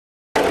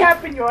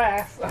capping your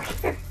ass.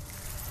 Okay.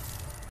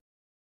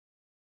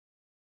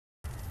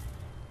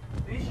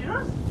 Did he shoot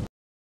us?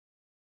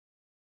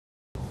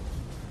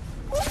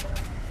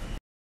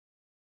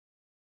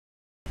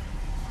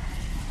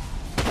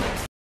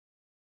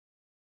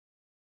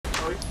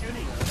 Oh, he's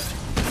shooting us.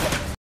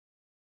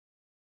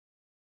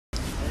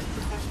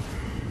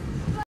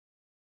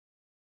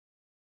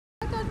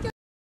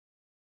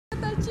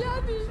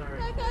 Jodie,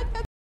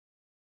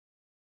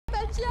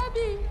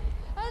 Jodie,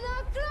 أنا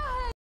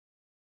أكرهك.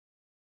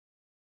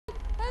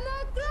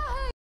 أنا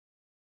أكرهك.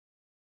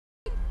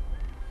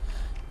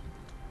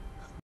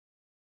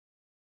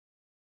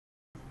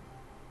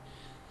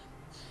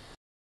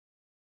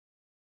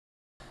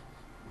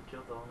 We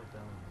killed all the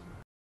felons.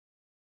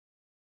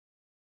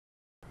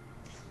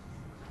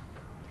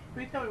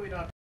 Please tell me we don't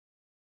have to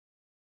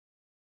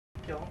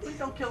kill him. Please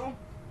don't kill him.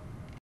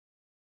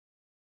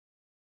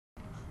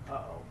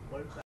 Uh-oh,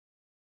 what is that?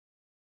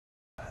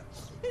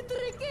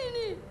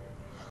 اتركني.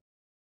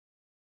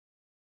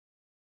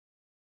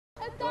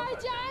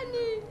 ابتعد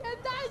عني.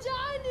 ابتعد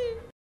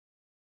عني.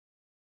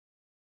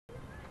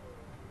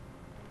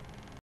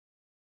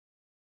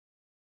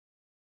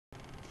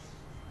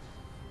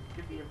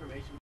 Give the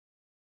information.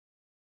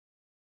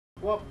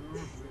 Well, we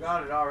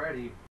got it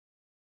already.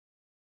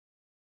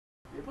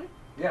 Did we?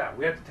 Yeah,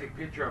 we had to take a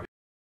picture of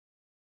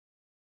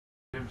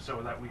him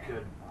so that we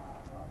could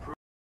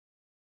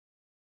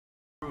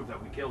prove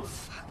that we killed him.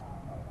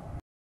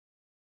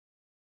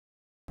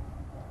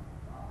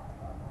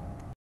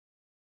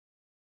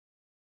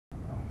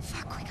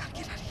 Fuck, we gotta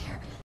get out of here.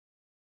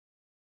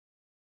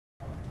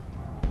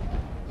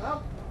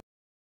 Well.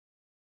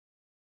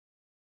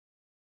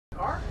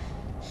 Car?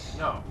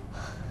 No,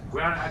 we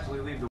had to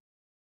actually leave the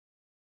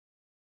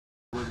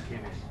way we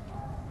came in.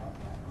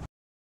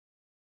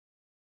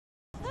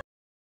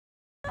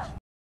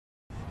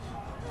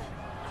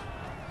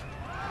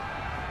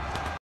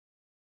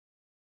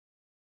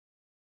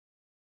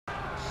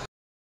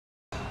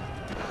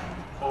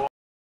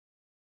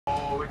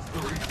 Oh, it's the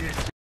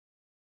resistance.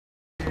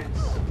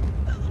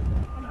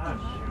 Ah,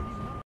 shoot.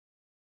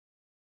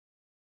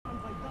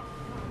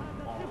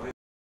 Oh, wait.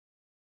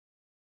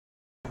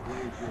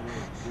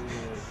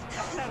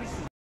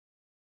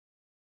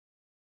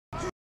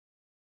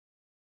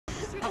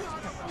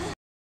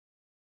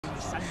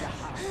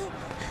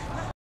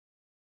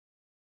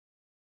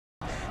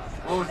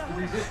 Oh, it's the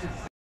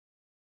resistance.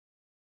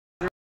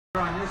 They're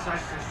on this side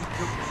because we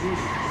took the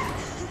beating.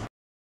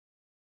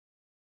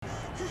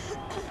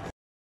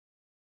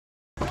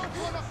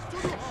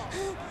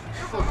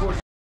 Of course.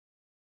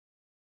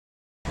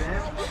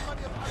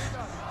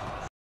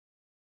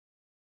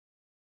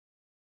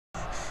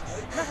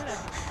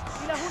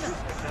 إلى هنا.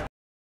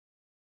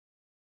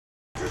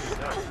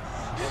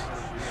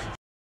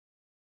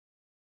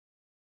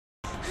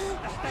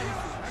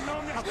 احترسوا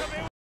أنهم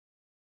يختبئون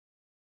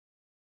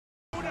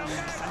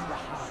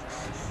مسلحة.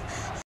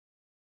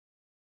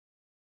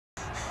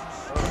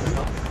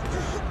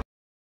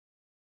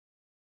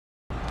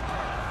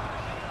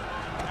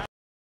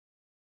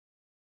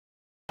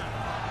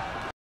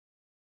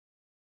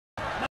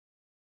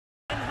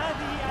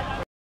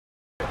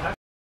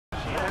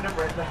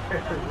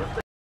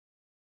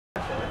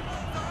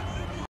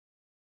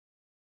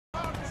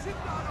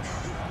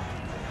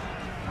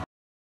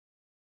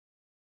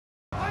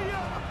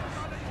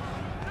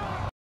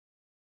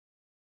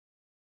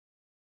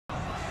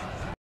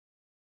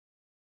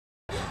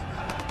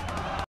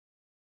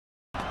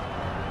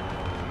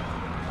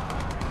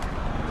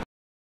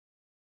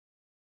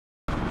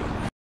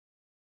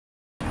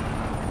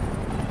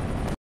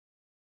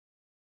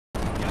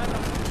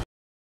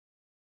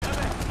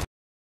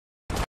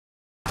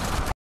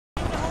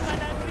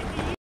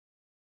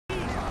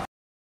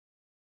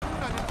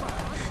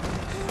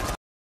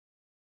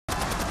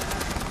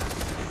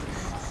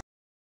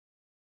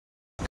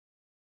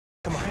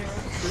 Come on,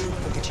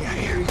 we'll get you out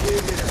of here.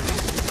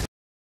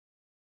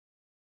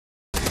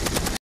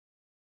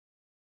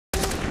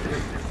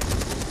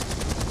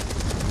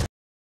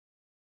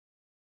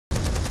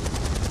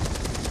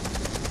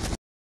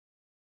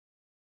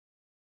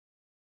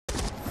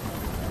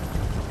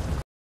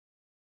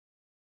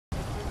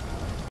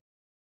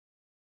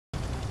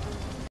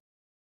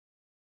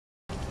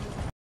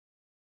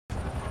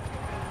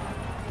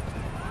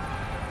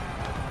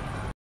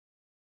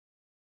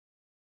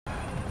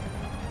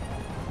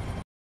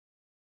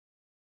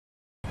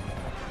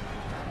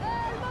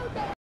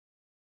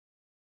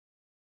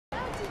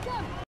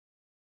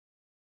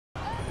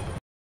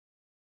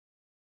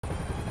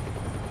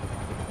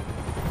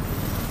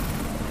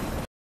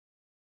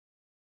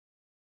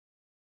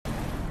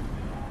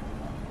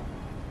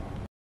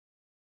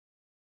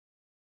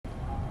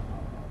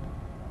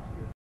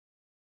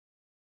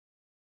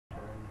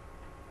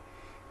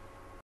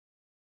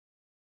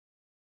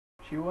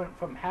 She went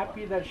from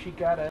happy that she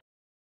got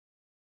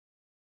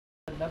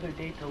another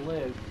day to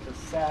live to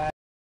sad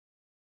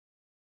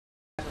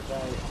that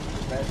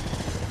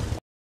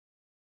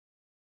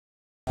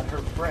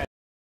her friend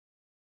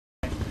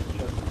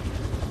just...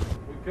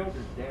 We killed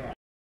his dad.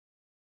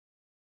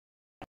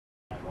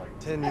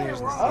 10 years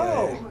in the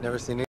CIA. Never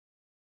seen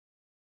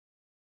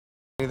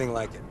anything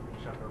like it.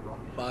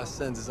 Boss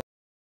sends his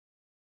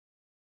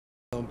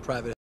own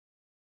private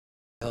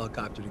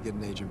helicopter to get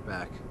an agent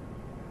back.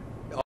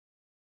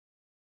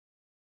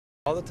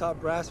 All the top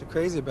brass are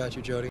crazy about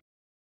you, Jodie.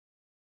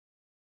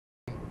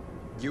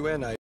 You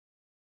and I,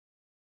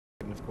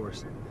 of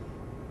course.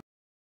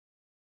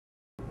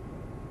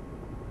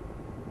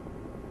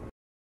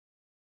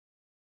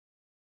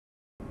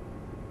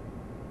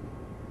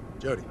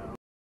 Jodie.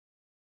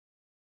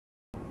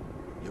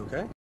 You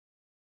okay?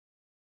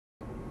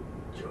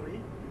 Jodie,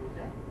 you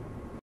okay?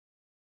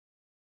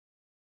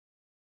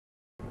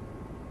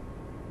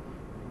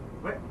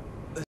 What?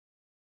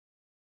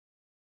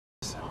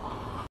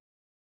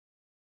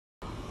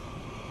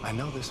 I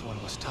know this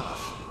one was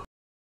tough,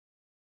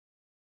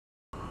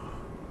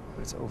 but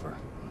it's over.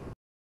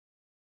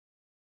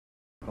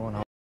 Going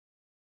home.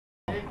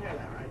 I didn't hear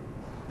that,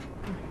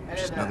 right?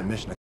 Just another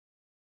mission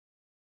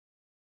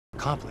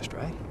accomplished,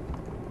 right?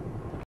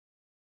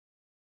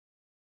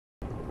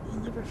 I'll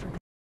never forget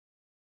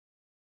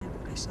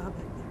what I saw back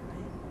there,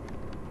 right?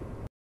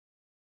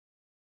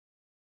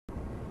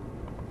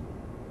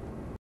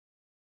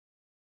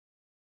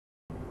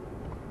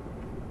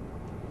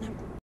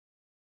 Never.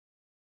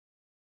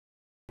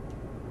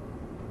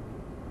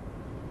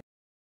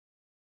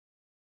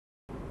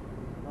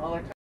 All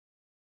I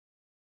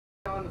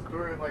telling the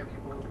story of like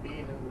people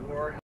being in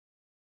war,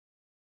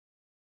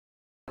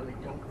 how they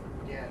don't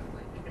forget,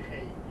 like,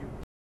 hey, you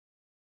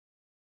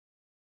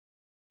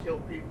kill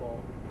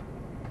people.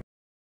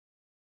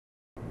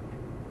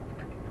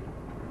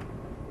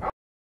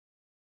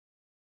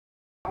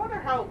 I wonder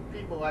how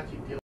people actually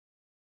deal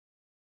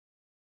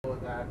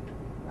with that.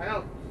 I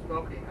know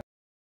smoking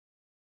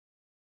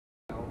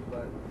helps,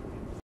 but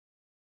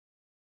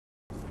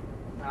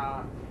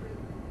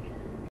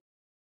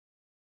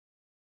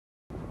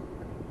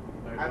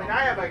I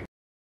mean,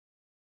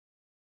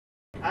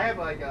 I have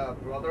like a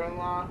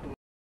brother-in-law who's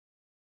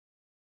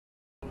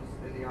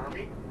in the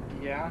army.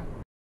 Yeah.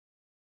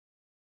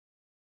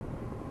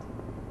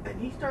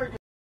 And he started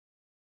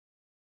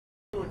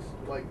doing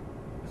like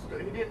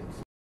he didn't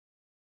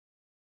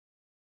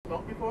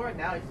smoke before, and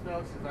now he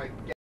smokes. Is like,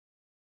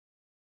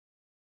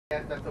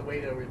 guess that's a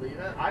way to relieve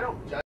it. I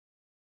don't judge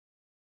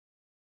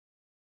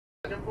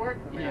him for it.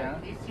 I mean,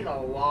 Yeah. he's seen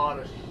a lot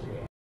of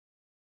shit.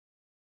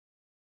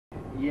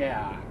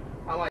 Yeah.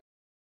 I'm like,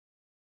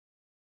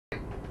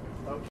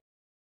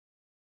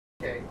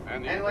 okay.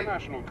 And the like,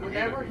 international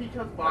whenever community he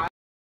comes by,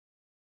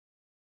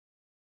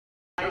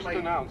 just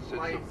announced its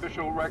my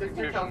official sister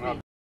recognition tells me, of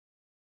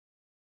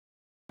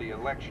the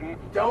election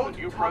don't of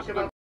the new talk president,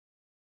 about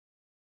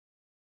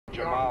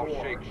Jamal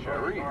war Sheikh or-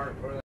 Sharif.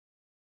 or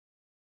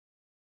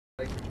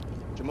like,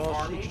 Jamal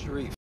Army? Sheikh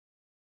Sharif,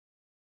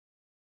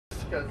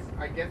 because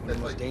I guess one of that's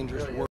the most like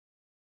dangerous really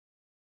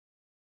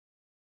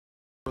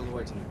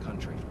warlords in the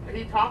country. and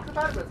he talks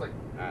about it, but it's like,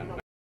 And you know,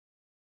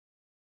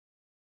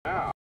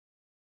 now,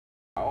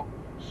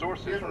 he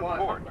sources doesn't want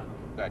to talk report about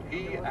it. that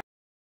he and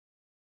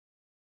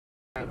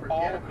Forget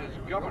all about his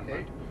it.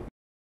 government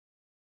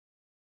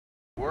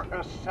were So if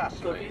you see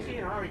assassinated.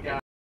 an army guy,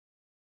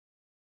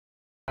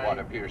 What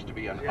appears to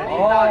be an and he's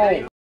not, and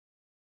he's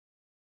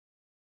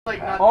like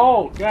not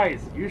Oh,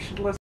 guys, you should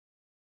listen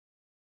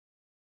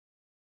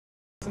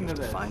to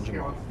this. Find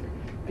Jamal.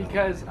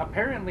 Because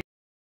apparently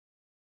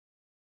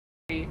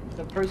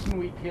the person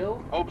we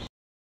killed, Hopes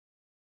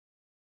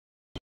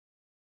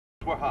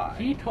were high.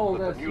 he told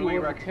that us the he newly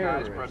was a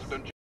recognized terrorist.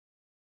 President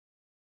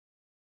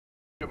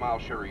Jamal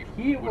Sharif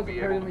He would was be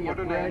able to apparently a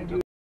put an brand end to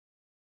new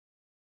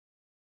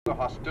the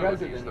hostilities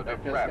president that that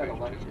have just got ravaged his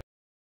elected.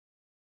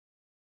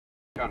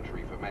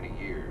 country for many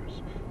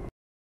years.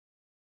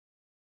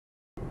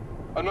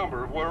 A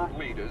number of world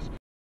leaders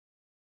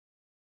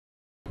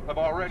have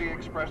already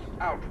expressed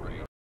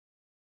outrage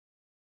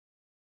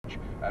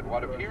at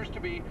what appears to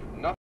be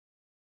nothing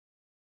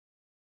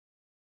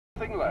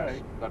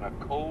less than a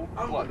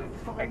cold-blooded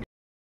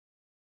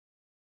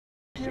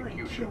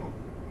execution.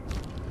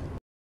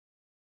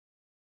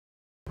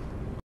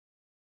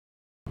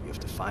 You have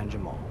to find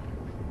Jamal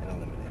and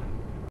eliminate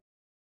him.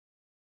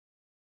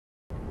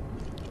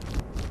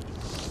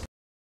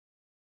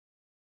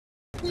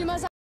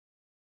 لماذا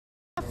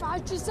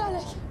فعلت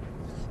ذلك؟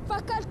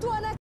 فكرت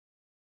أنا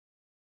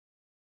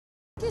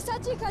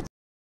كستك.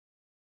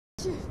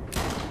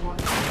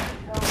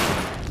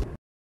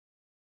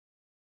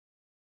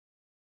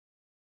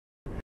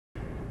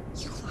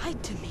 You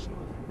lied to me.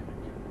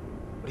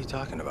 What are you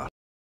talking about?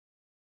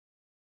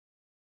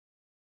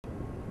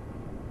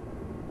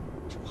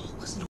 Jamal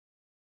wasn't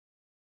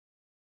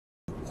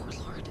a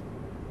warlord.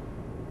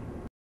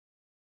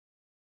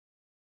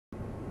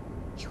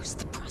 He was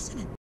the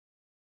president.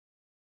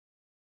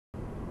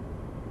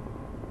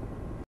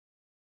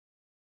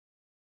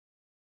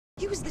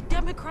 He was the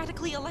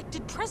democratically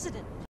elected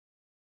president.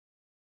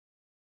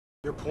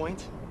 Your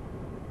point?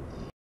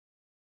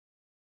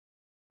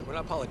 We're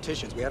not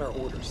politicians. We had our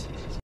orders.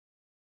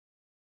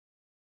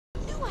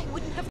 You knew I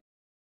wouldn't have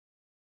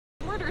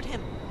murdered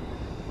him.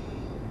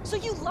 So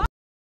you lied.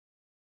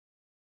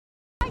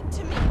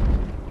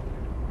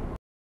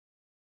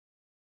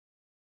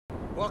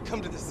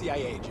 Welcome to the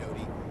CIA,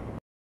 Jodie.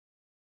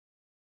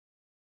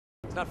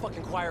 It's not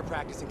fucking choir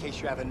practice in case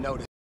you haven't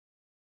noticed.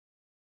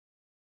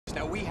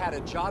 Now, we had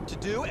a job to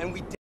do, and we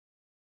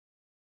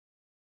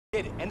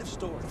did it. End of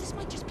story. This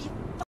might just be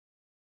a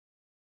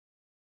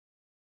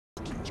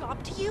fucking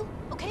job to you,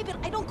 okay?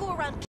 But I don't go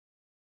around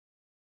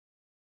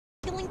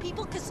killing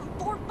people because some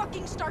 4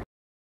 fucking star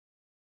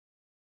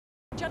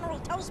general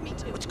tells me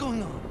to. What's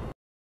going on?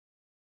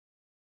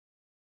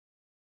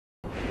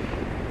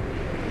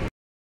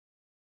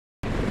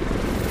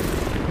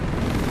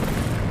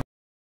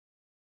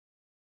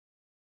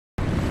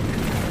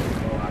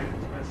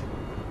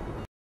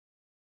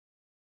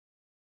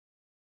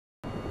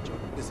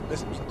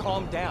 Listen, just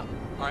calm down,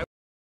 all right?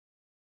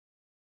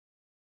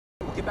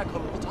 We'll get back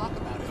home and we'll talk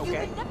about it,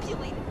 okay? You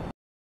manipulated me.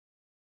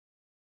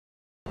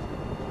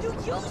 You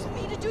used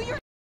me to do your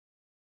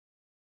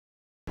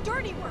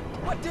dirty work.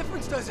 What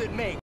difference does it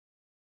make?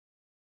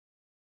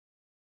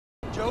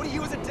 Jodie, he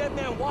was a dead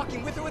man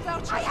walking with or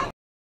without you. I have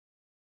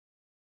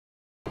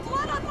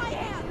blood on my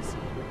hands.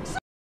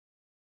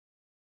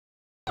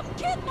 Some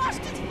kid lost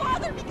his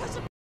father because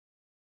of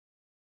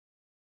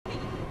me.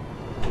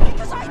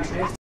 Because I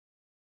trusted.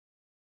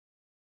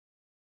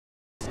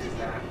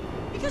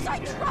 Because I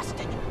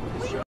trusted you.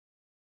 We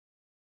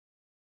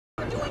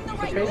were doing the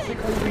right thing.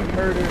 Basically, we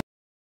murdered.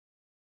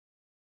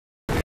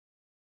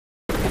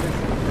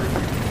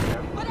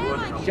 But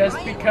am I Just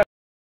crying?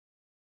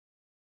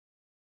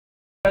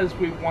 because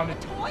we wanted,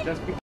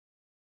 just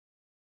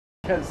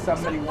because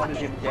somebody Some wanted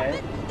him fucking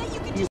dead, puppet that you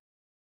can he just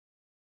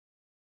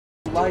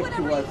lied whatever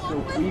to you us, so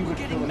want we with? would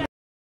kill him.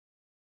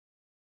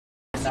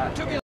 Not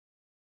him.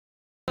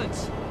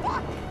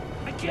 Fuck!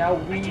 Now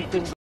we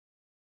feel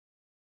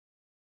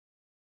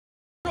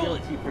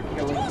guilty for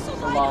killing You also lied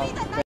Salon to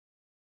me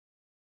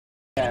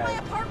that night in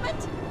my apartment.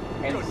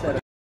 instead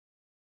of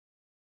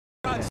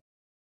God's sake,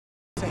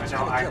 I you're know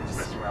gonna I kill was us.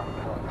 messing around with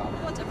the helicopter.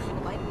 No one's ever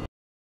gonna lie to me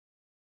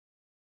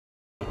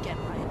again,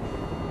 Ryan.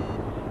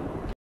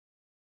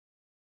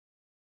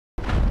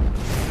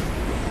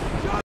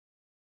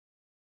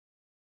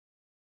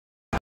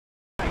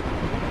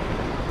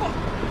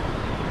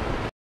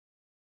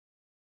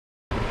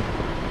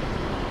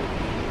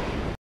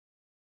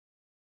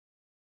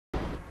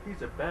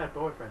 He's a bad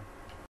boyfriend.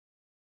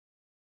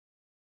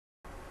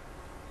 He's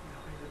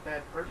a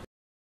bad person.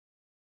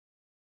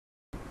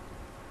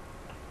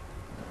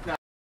 No.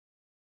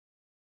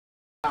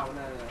 No.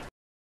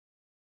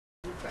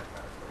 He's a bad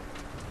person.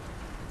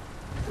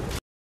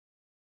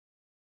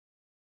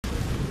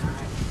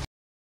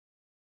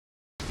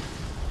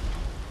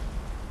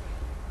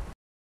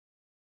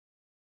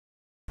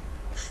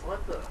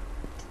 What the?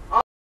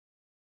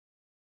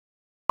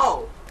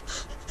 Oh!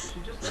 She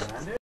just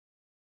landed?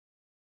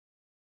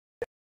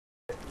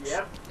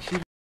 Yep.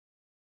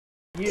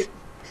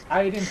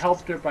 Aiden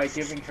helped her by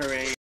giving her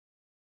a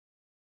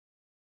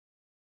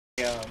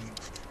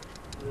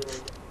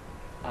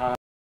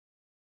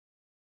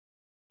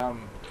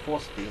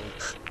force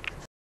field.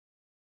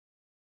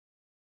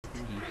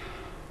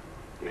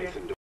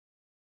 Nathan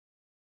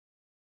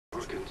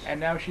Dawkins. And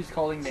now she's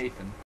calling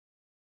Nathan,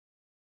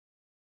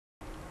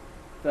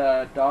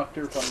 the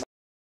doctor from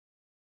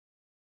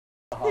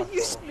the hospital. They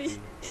used me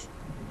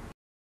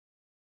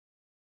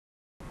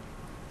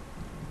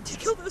to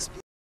kill those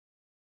people.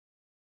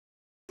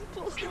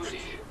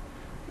 Jodie,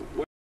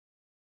 what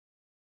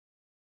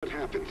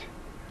happened?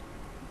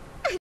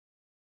 I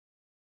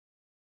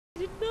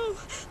didn't know.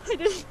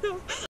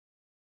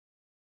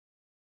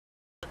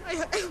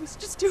 I was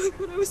just doing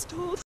what I was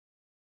told.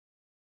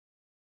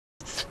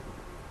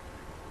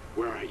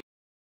 Where are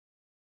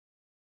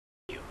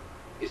you?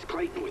 Is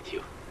Clayton with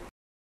you?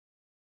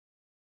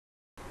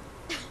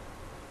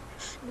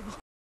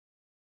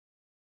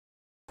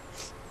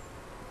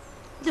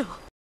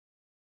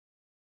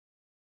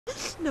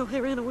 No, I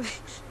ran away.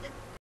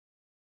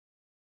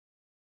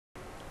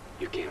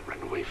 You can't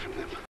run away from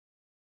them.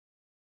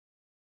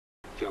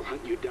 They'll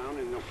hunt you down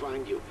and they'll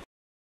find you.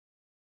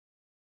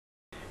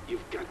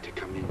 You've got to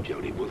come in,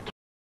 Jodie. We'll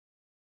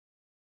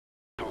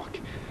talk.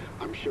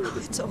 I'm sure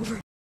that... It's over.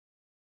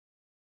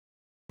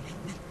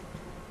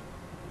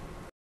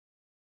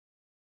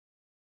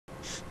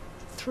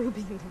 Through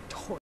being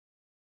torn.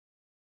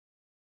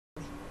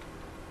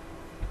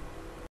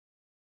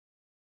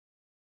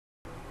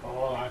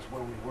 Oh, that's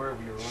where we were.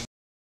 We were running away.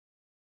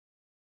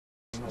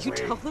 You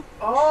tell them?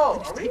 Oh!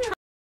 Did Are they we try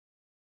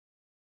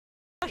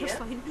to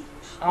find me?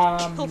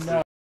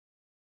 No.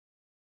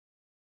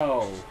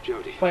 No.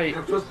 Jodie. But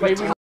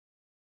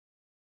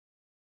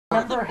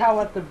remember how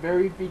at the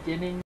very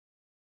beginning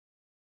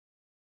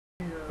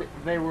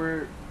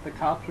the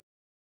cops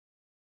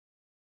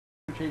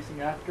were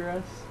chasing after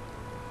us?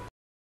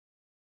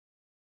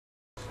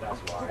 That's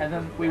why. And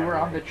then we were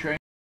on the train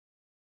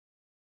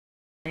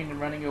and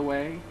running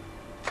away.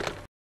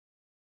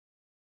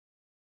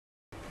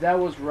 That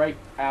was right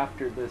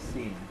after this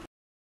scene.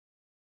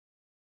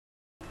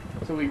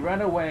 So we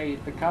run away,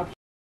 the cops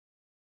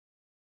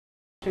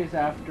chase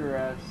after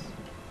us,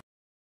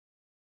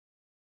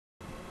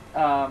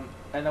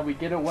 and then we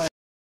get away,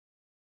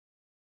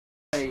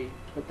 away,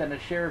 but then a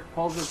sheriff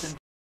pulls us into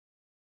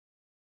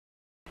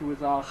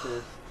his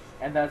office,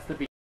 and that's the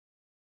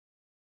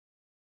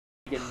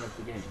beginning of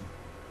the game.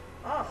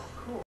 Oh,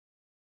 cool.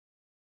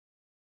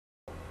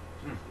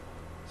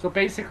 So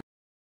basically,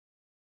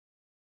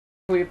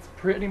 it's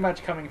pretty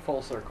much coming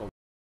full circle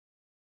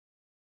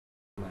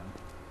now.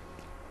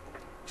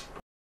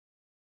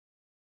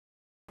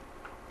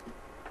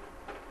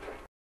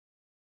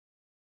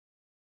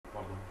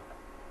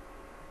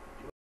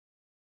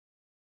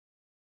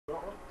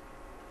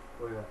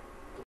 Look at that.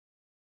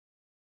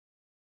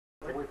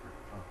 Wait for it.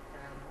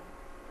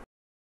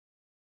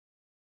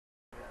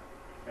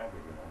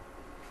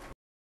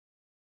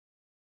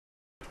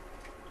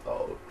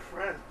 Oh,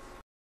 friends.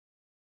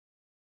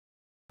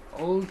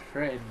 Old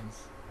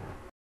friends.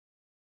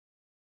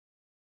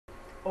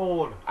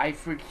 Old. I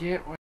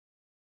forget where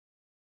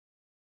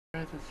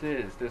this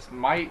is. This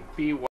might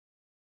be what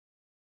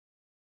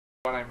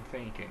I'm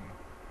thinking.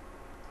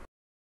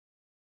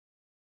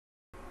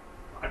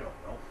 I don't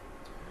know.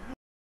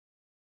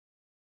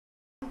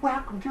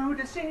 Welcome to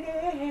the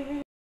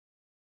city.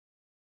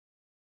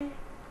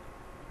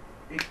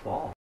 Big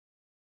ball.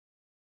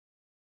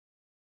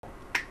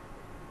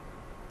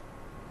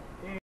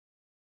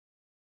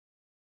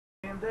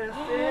 In the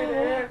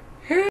city.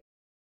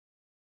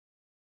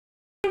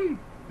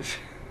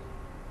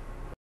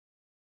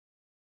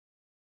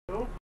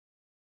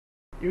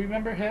 You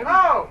remember him?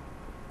 Oh!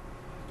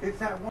 It's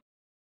that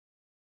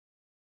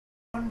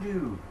one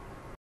dude.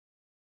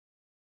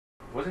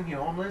 Wasn't he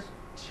homeless?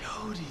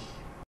 Jodie.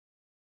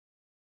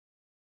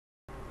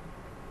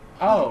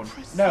 Oh,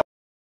 no.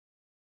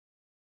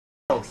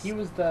 Oh, he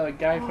was the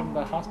guy from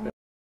the hospital.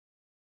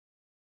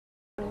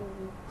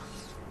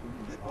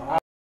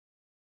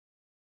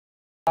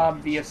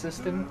 The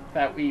assistant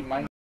that we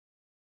mind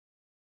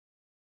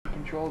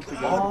controlled to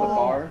go to the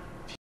bar.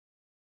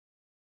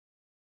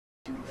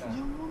 Beautiful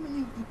young woman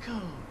you've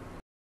become.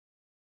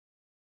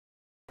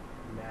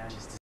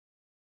 Just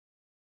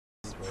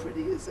as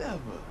pretty as ever.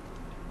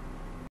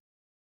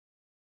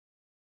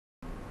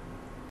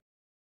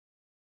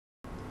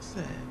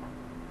 Sad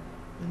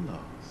and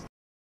lost.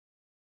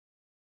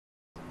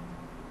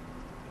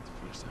 That's the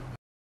first time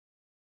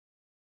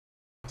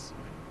I saw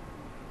you.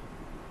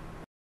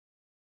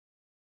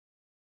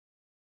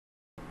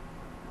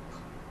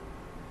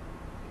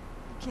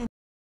 I can't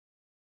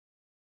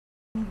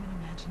even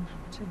imagine how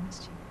much I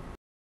missed you.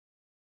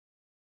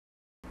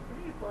 What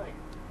are you playing?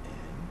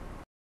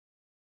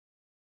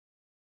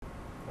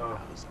 And I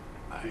was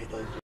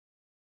idle.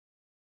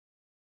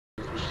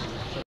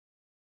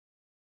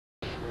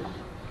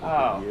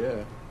 Oh.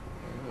 Yeah.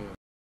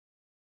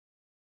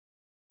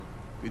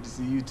 Good to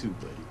see you too,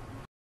 buddy.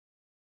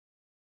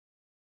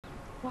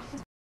 Walk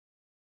with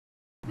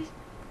me.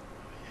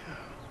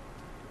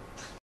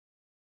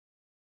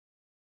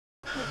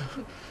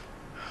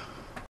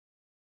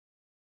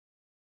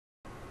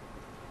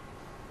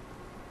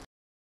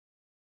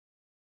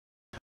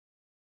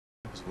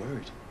 I was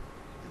worried.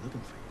 They're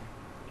looking for you.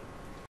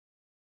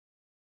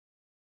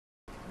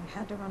 I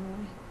had to run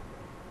away.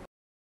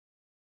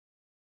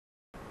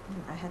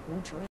 I had no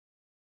choice.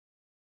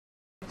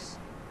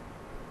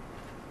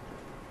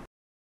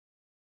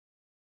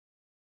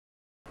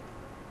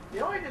 You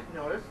know what I just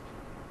noticed?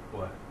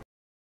 What?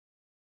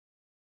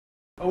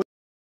 Oh,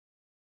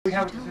 we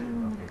have a Tell decision.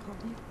 anyone that I Okay.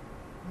 called you?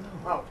 No.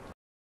 Oh.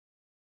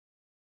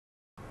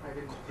 I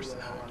didn't Of see course what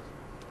that not. was.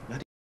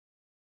 Not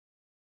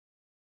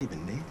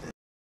even Nathan.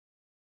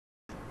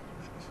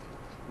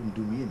 Wouldn't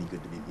do me any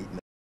good to be meeting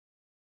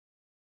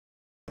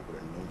up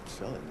with a known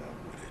fella now,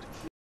 would it?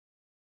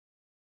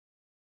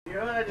 You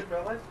know what I just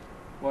realized?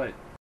 What?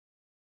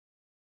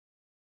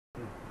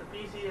 The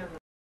PC isn't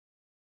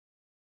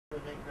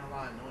making a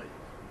lot of noise.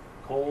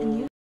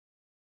 Cold.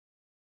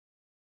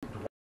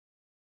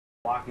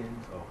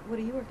 Walk-ins. Oh. What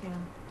are you working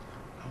on?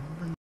 I'm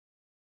running.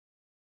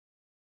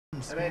 I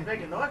mean, it's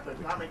making noise, but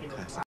it's not making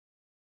noise loud.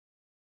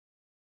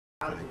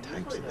 Different It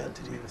types usually of does.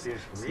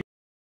 entities.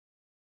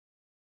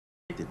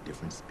 The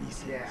different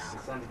species. Yeah.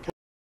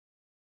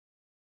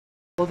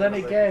 Well, then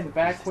again,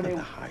 back It's when not it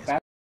the highest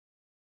back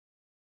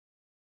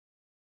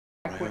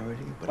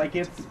priority, but like I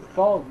get it's to do it.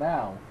 fall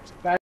now.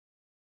 Back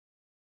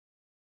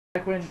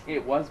when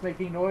it was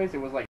making noise,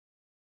 it was like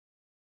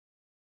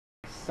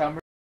summer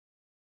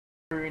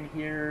in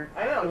here.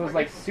 I know. It was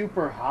like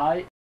super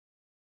hot.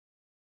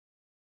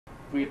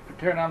 We'd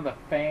turn on the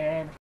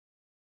fan.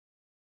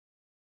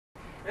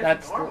 It's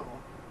That's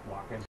normal.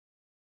 Walk-in.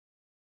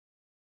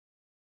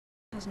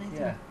 How's Nathan?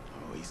 Yeah.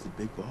 Oh, he's the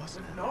big boss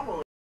It's now.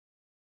 normal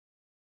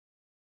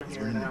He's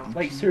here running now. the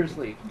Like DP.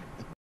 seriously.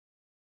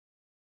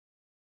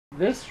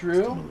 This It's come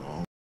room a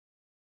long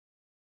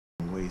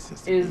way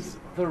since the is days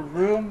of the our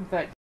room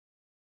that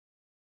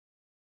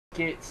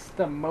gets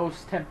the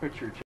most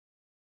temperature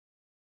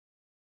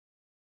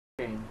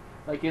change.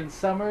 Like in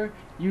summer,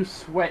 you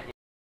sweat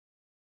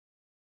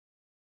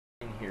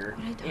in here.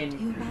 What I talked to you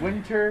In about?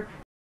 winter,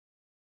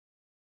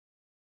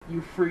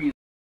 you freeze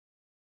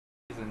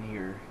in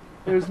here.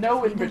 There's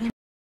no in Find out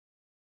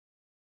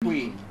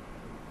between.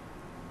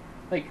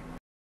 Like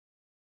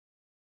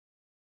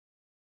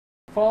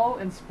fall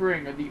and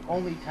spring are the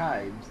only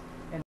times.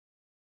 And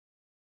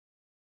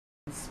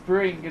in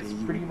spring, it's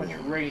pretty much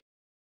raining,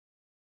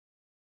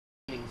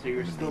 so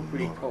you're still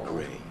pretty cold.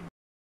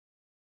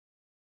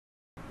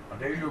 On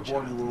day you were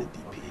born in the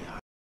DP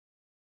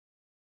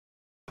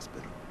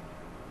hospital.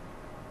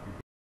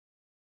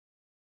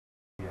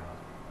 Yeah.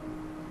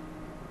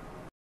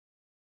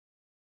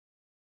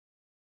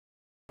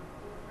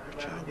 Her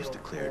child was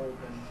declared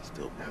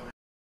stillborn.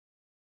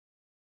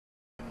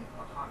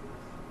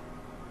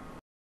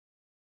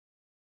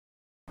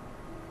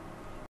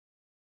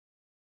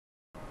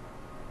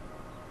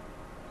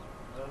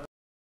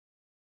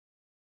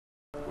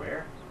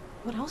 Where?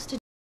 What else did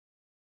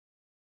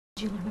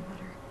you learn about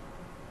her?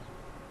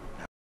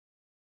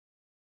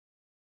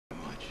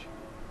 Not much.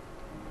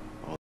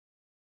 All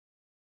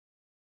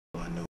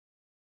I know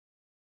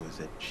was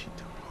that she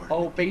took part.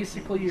 Oh,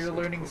 basically you're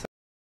learning some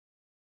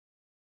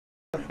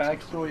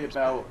backstory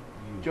about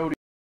Jodie's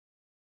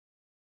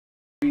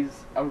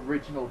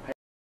original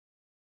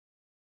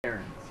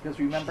parents. Because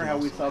remember how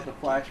we saw the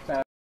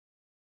flashback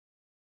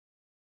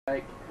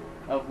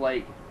of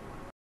like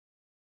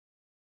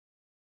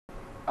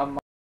a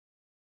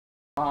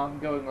mom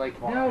going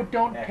like, no,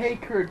 don't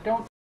take her,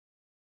 don't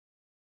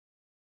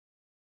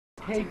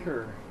take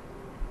her.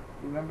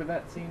 Remember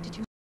that scene? Did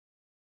you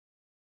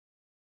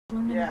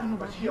learn anything about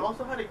but she him?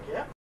 also had a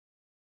gift.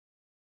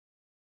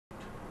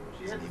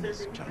 She His had name the is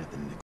same thing.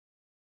 Jonathan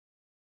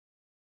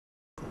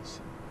Nichols.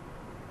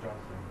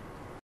 Jonathan.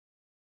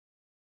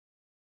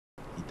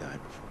 He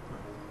died before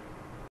birth.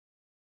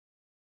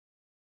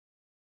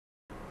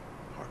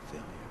 Heart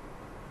failure.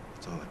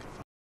 That's all I could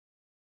find.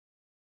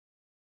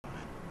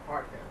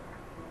 Heart failure.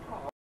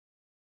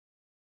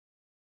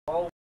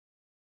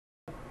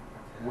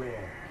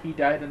 Where? He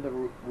died in the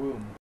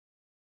womb.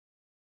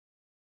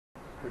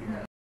 Pretty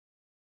much.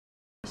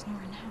 There's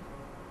nowhere now.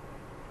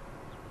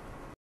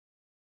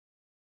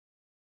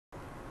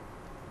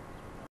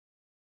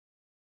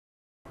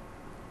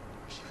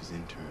 She was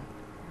interned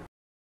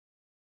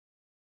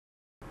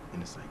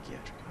in a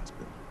psychiatric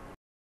hospital.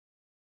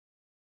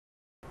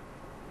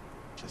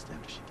 Just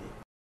after she gave.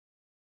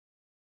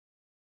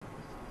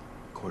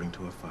 According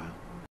to her file,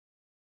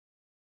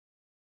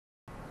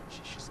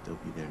 she should still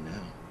be there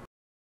now.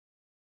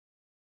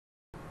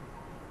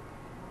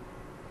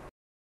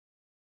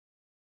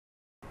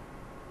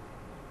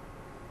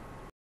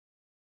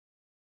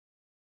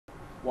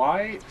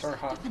 Why or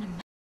how? In a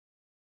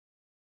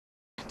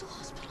mental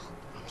hospital.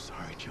 I'm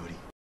sorry, Jodie.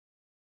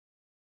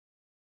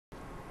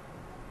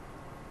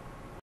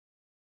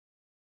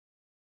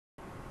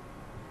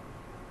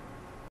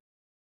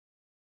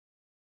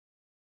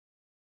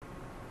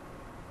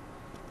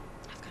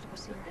 I've got to go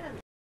see her.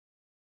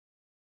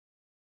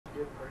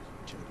 Good person.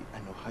 Jodie, I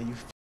know how you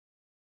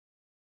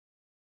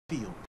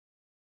feel,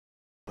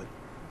 but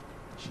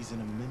she's in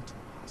a mental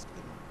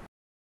hospital.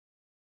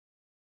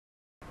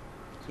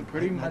 So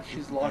pretty much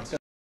she's locked up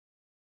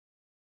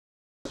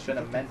in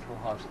a mental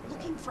hospital.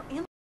 Looking for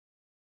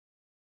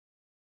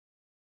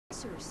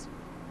answers.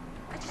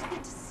 I just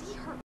need to see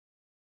her.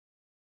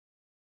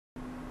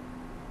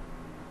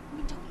 I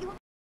mean, don't you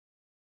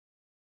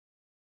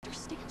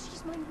understand?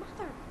 She's my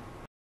mother.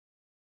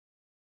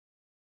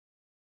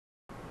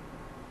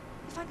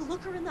 If I could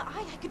look her in the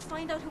eye, I could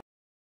find out who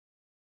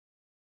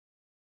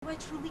I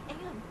truly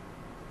am.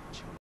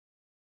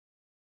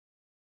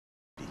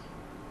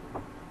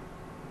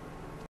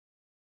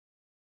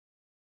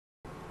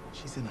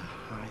 She's in a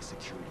high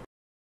security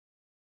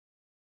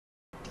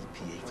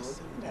DPA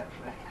facility.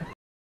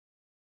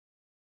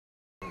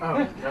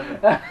 Oh,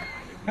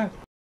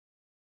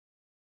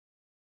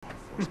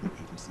 Enforcement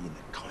agency in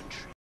the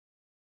country.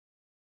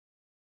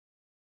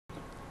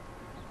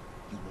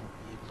 You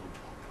won't be able to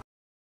walk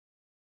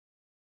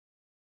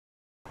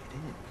right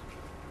in.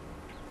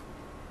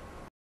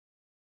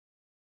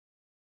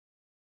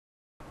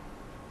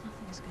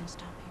 Nothing is going to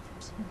stop me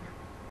from seeing her.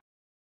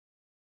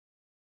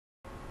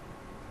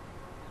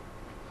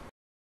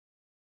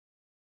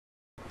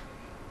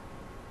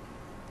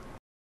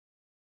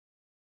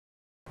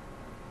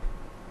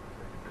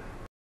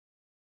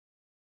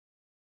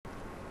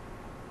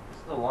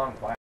 This is a long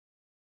quiet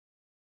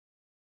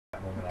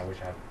moment. I wish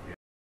I had.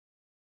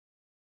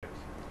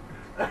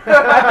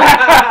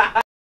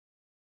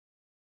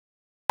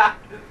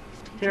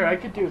 Here, I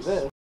could do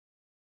this.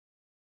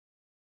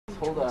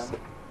 Hold on.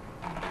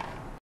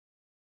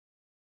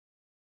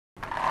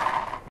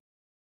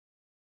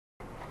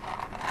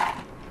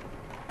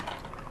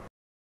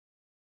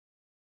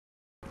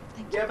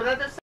 yeah, but that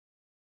just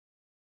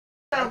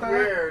sounds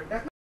weird.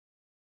 That's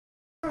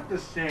not the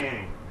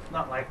same. It's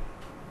not like.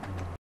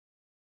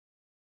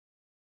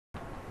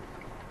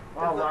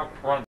 Oh, rock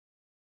front.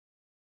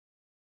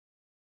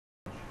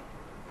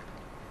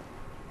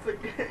 It's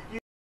like, you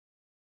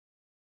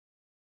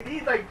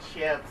need like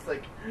chips,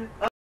 like.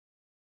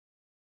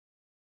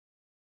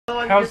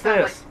 How's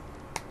this?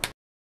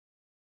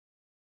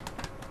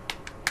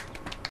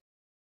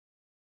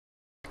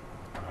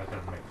 That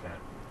doesn't make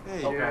sense.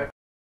 Hey, Okay.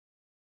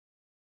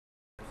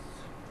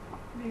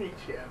 Mini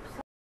chips.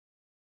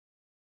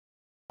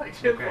 I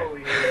do Okay.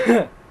 believe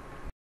it.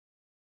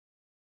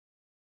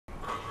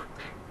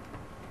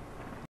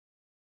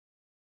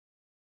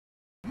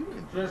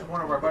 Just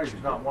one of our buddies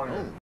who's not one of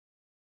them.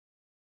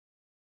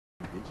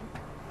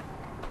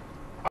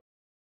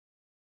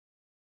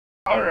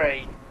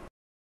 Alright.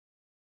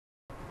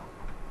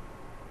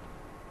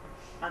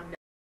 I'm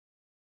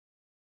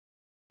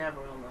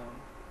never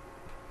alone.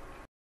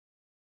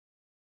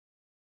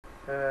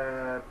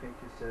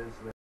 Pinky says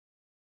that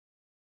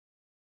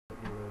you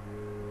love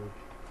you.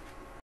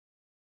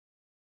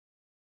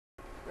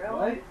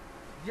 Really? What?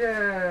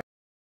 Yeah.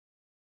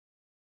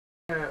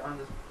 On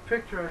this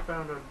picture I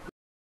found on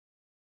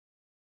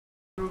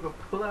Google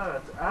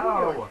Plus.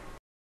 Ow!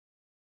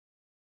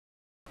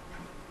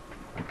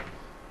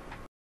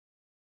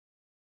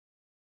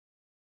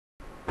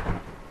 I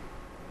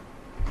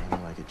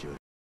don't like it, Jodie.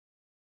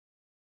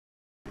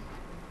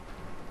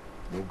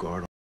 No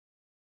guard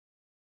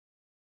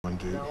on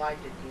gate. Don't like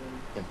it, dude.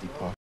 Empty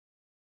park.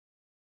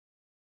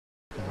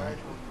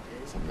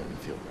 Something doesn't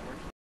feel right.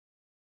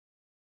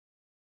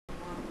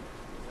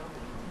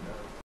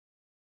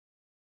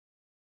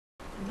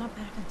 I'm not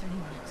back in 30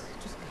 minutes.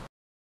 Just go.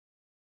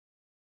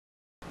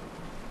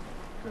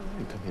 Girl, I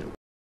didn't come here to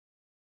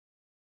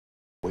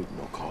wait in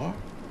no car.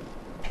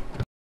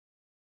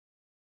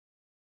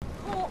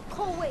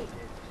 Cole, wait.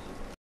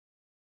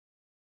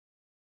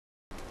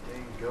 There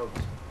you go.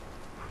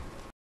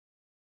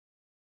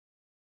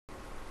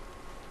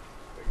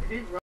 Did he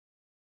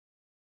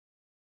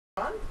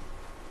run?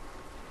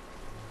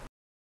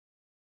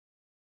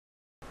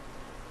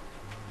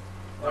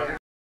 Oh,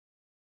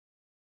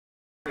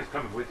 he's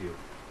coming with you.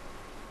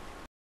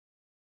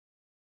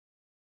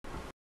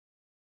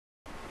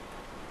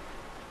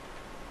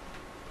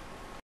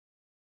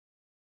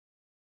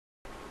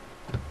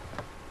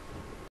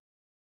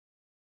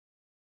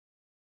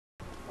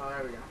 Oh,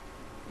 there we go.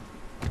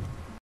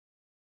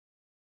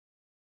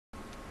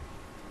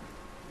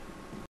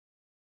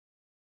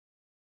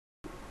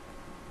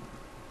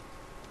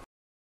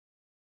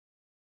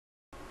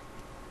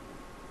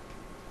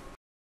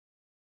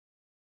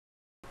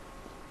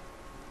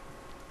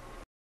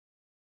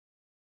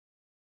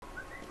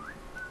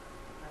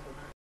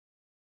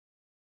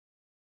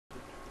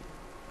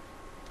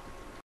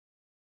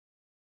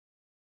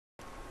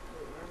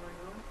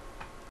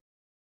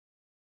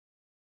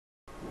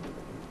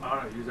 Oh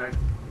no, use that.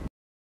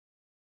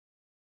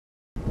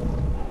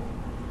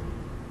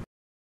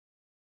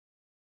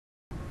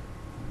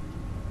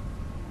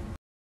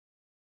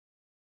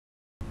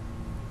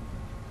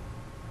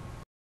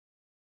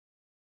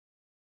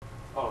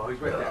 Oh, he's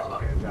right there.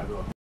 Okay, gotta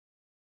go.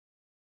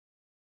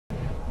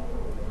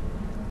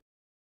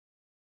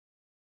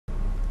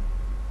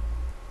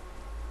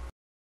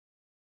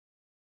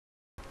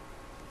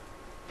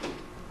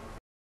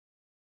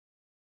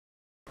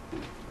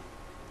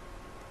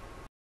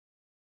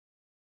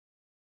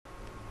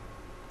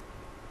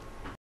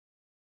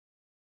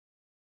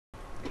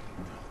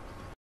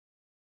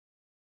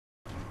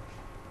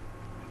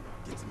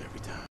 Gets him every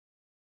time.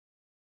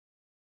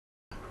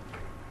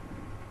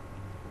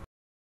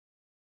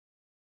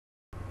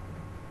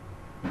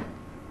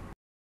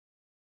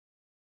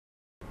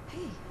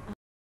 Hey,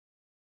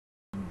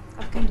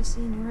 I've come to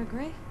see Nora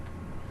Gray.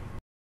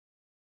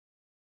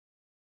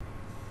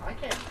 I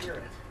can't hear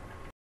it.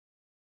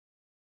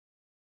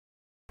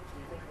 Do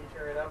you think we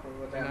hear it up or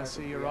would that Can I have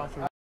see to your be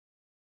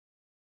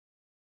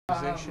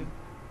authorization?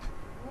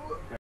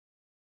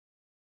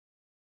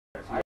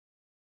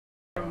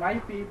 I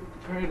might be able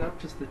to turn it up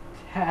just a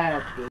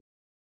tad bit.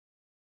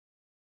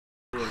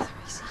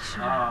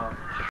 Authorization.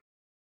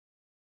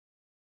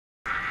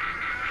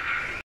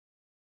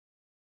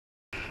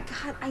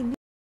 God, I knew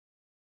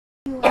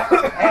you.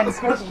 And the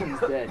question's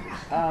dead.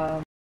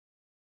 I'm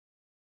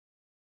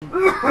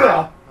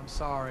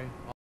sorry.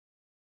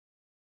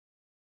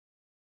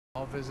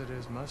 All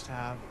visitors must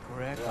have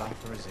correct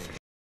authorization.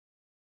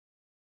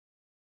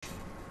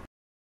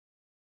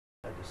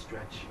 Had to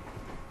stretch.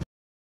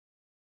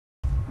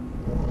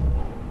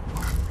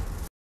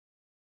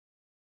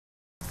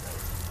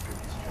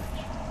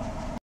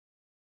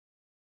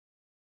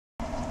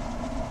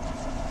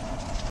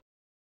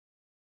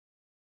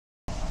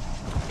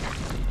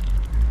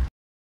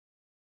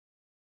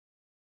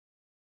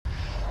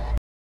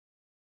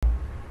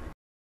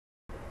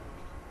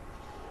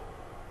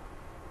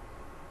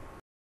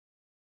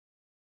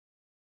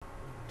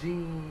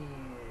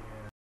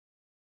 Damn.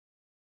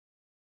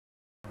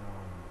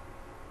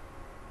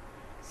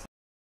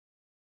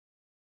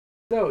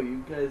 So,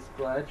 you guys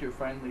glad you're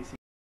finally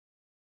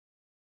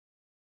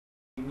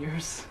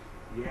seniors?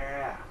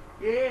 Yeah.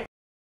 Yeah.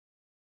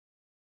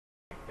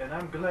 And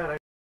I'm glad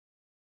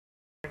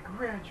I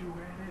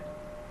graduated.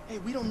 Hey,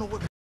 we don't know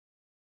what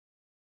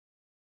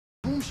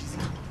room she's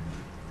in.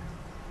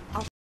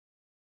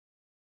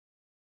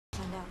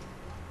 Find out.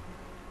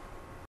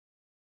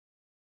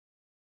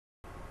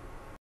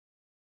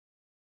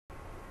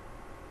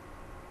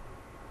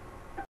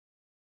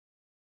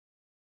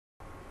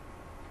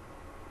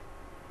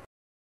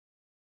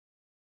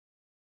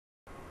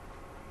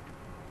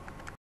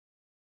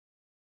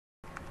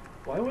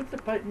 Why would the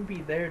button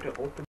be there to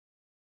open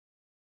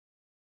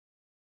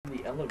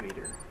the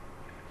elevator?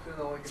 So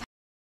they'll like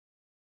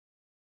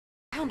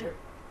Found her.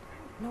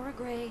 Nora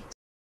Gray.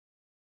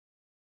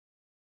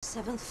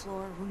 7th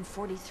floor, room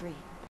 43.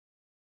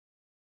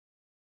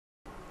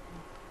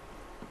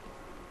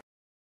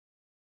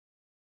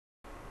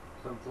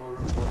 Some floor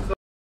room.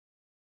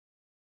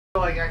 So,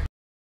 like actually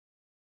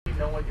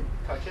no one can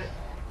touch it.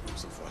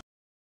 So far,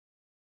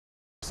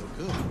 so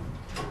good.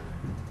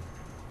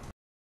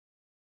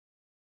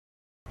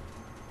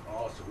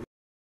 oh, so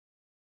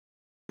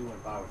we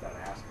went by without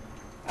asking.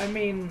 I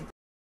mean,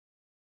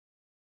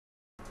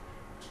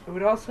 it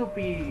would also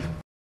be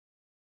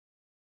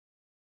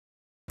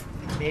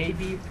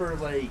maybe for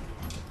like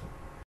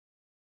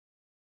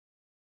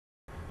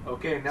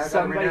Okay, now I gotta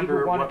somebody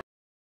remember who wanted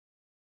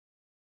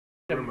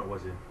what room it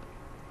was in.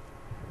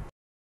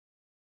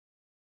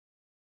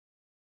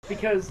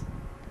 because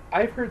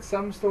I've heard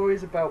some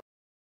stories about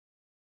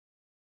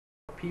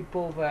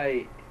people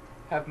that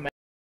have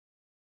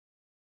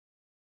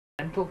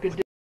mental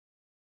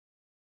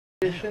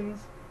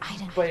conditions,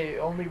 but it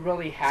only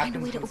really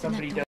happens when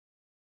somebody does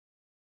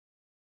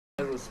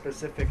a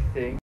specific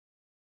thing.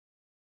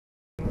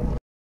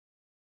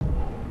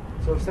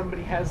 So if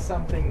somebody has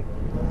something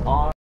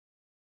on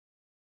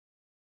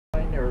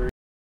or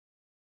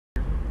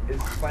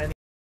is planning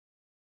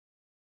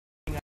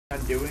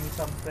on doing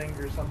something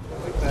or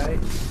something like that,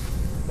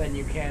 then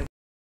you can't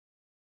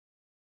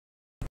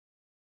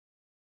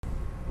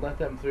let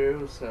them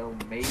through, so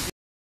maybe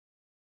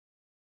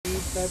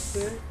that's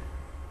it.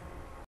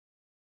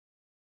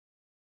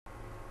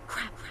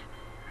 Crap.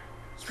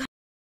 You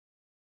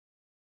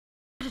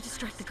gotta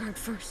distract the guard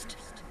first.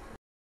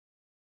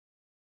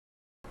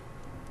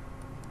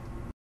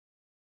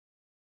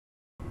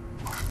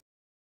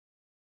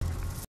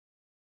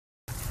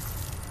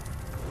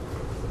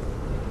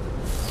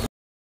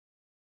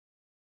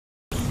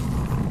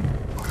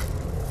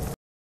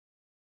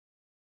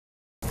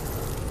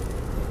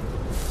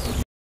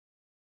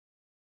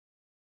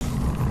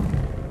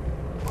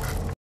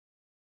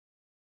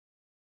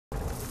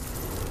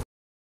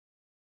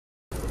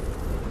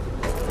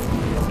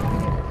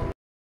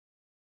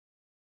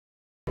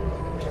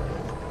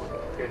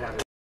 Okay, now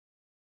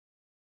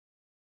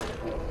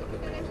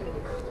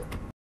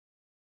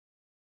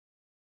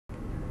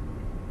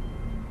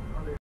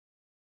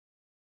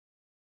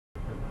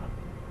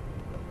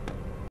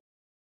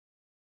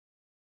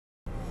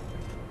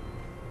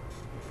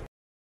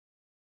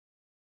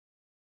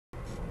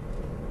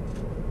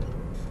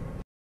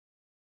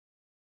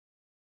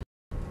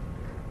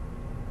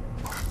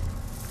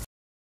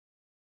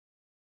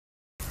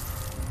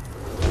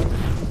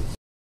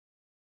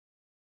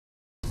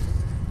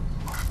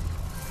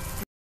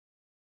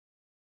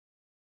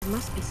There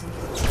must be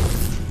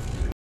something.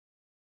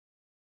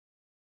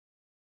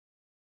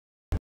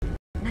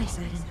 Nice,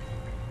 Aiden.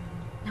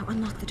 Now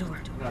unlock the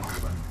door.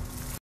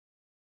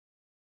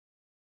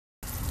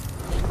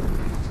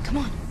 Come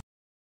on.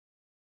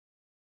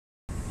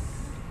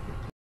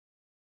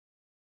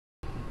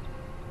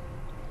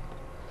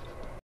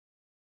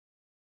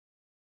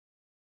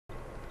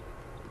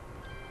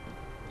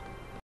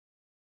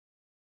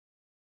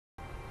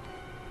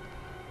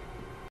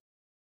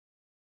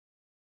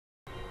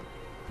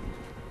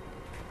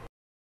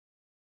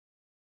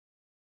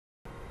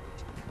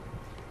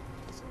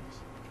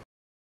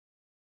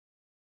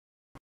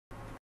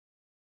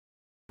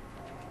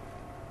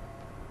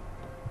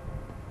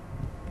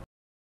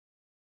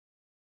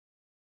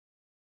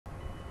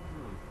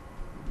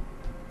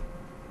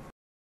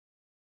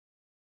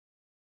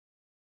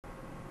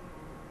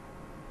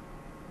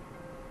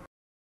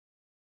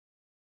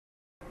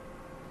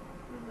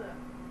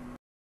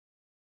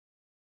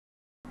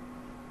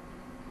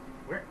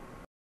 where?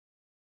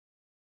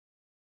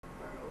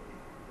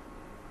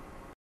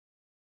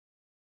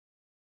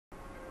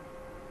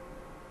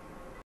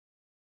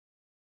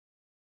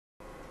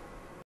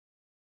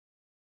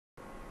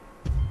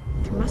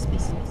 There must be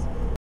something.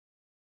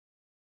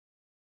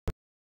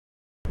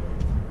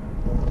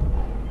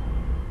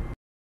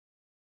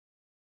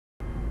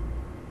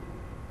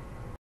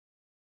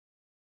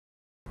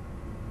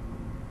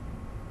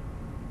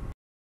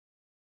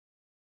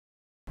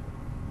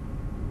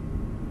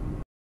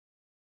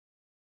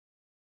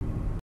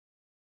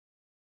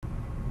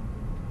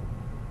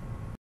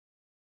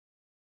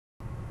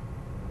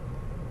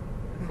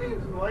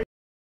 Seems way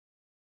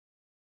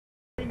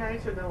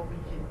nicer than what we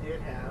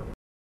did have.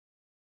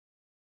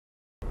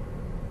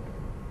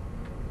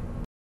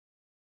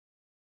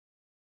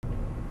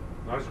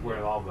 That's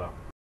where all the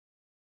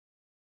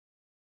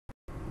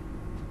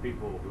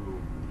people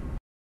who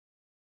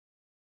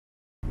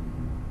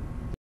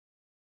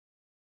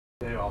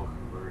they all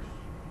converse.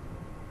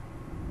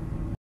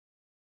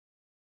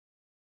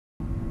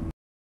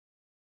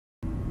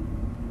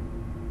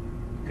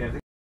 Okay, I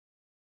think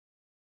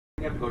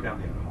we have to go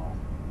down the other hall.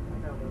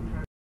 I know, but I'm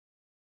trying to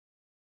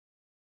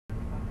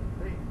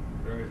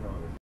There is no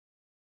other.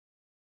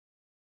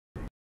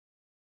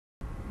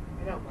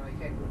 I know, but I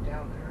can't go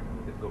down there.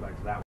 We have to go back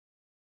to that one.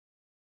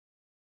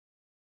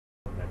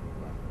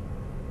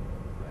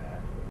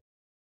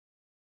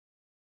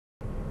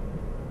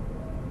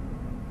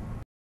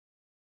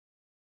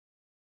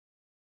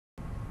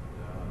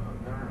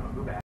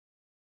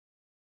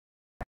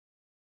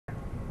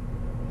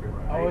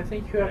 I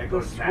think you have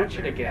to switch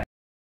it again.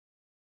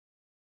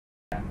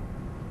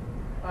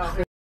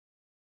 The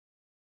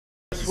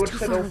switch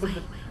that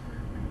opened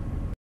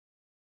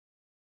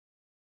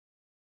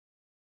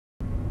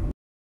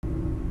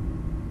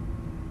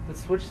the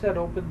switch that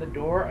opened the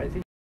door, I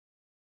think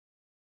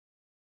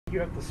you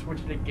have to switch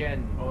it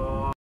again.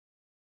 Oh.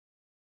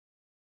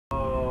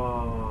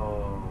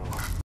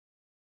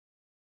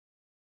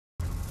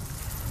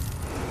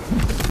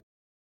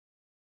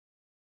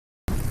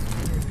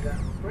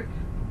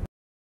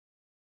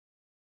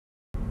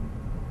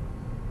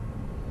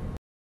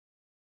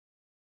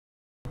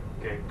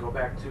 Okay, go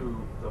back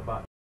to the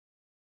button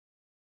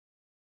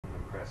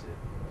and press it.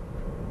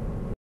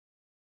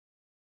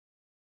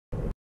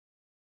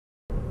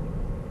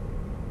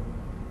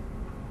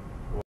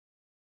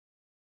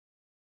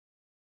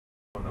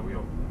 Oh no, we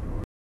opened the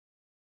door.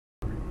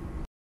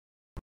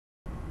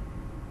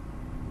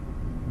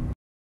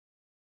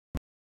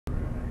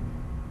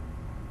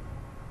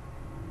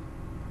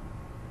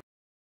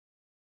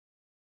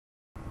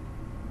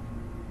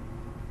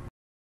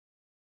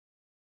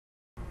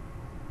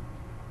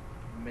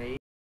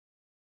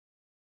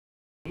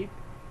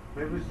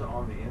 Maybe it's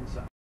on the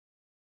inside.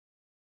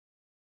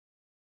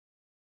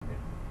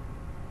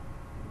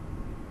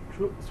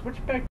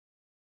 Switch back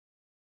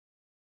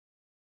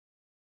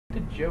to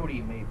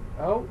Jodie, maybe.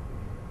 Oh.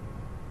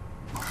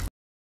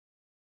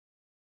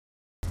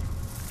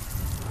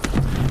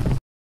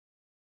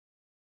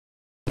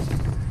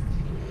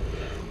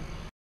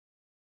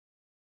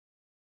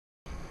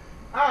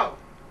 Oh!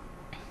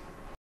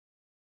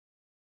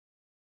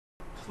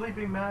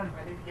 Sleeping man.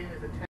 I need to get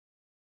his attention.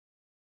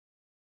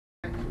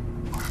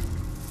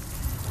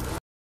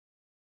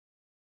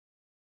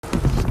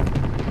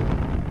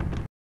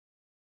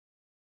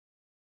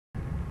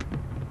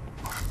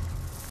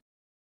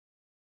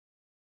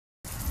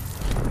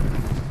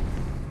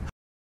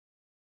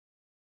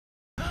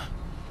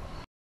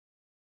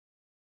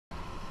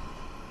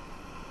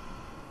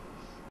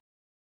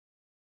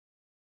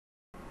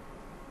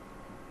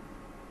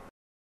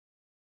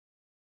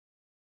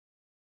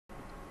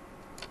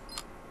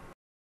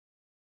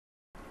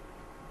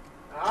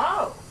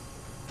 Oh!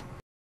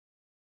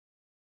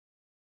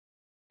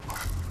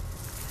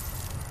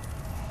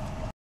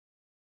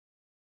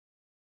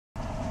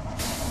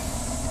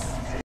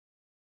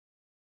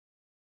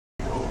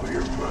 Over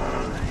your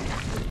mind.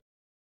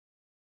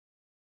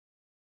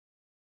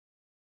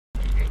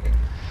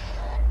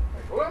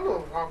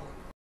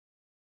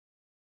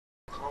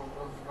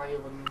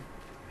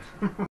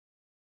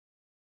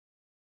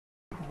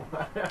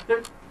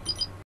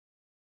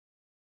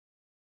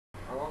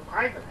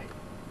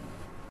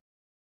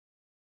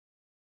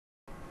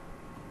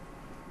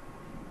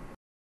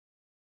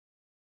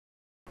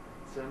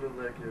 Sounded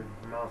like your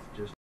mouth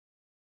just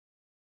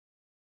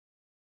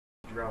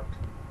dropped.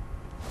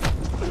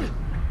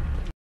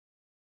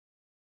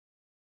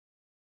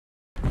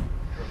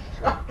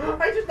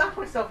 I just knocked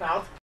myself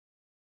out.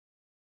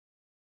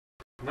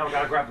 Now we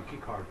gotta grab the key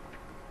card.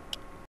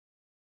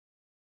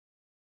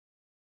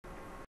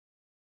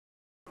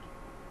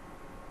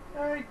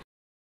 Thank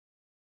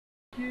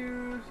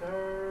you,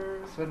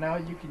 sir. So now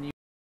you can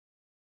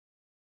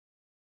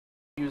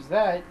use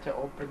that to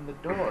open the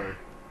door.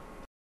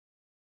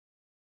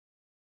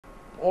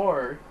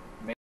 Or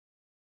make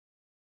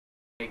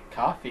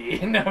coffee.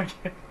 No, I'm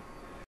kidding.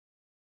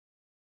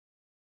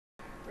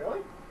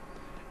 Really?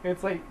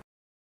 It's like,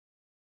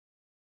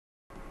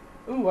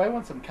 ooh, I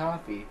want some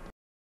coffee.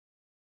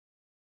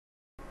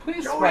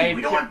 Please Jodie, swipe.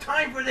 we don't have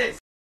time for this.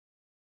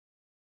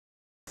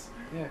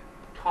 Yeah.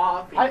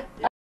 Coffee. I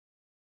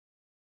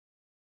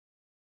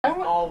It's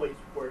want, always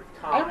worth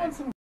time. I want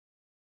some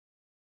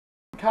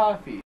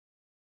coffee.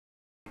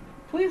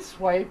 Please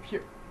swipe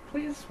your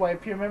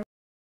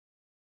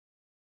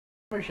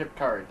membership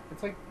card.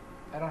 It's like,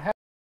 I don't have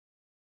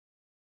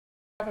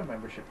a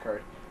membership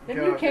card. And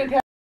you can't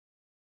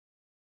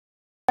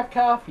have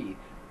coffee.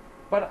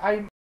 But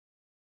I'm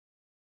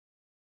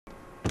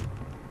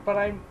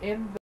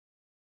in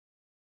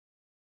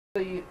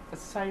the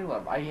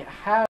asylum. I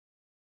have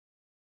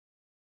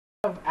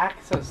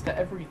access to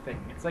everything.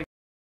 It's like,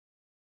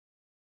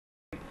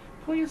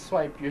 please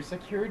swipe your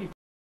security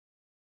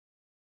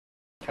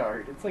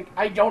card. It's like,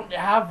 I don't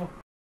have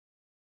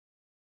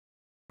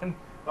one.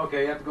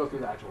 Okay, you have to go through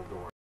the actual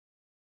door.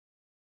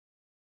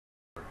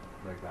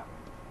 Like that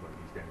one. When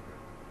he's standing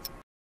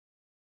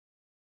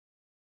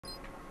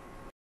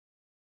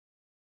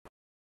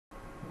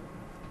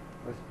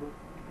there.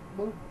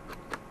 Well,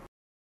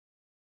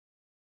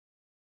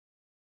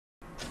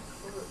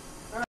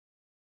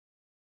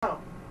 Oh,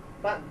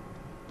 button.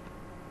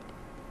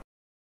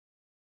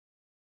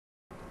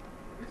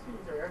 These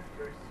things are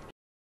extras.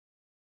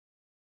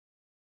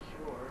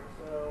 Sure.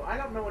 So I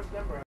don't know which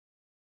number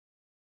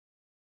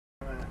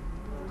I'm at.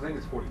 I think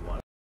it's 41.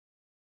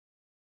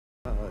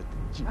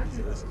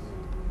 Jesus.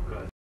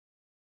 Good.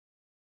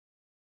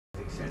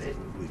 He said it.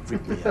 We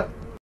freaked me out.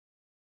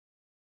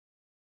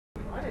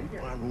 I didn't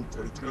hear. Room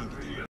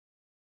 43.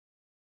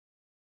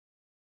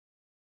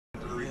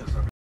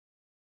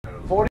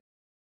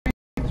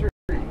 43.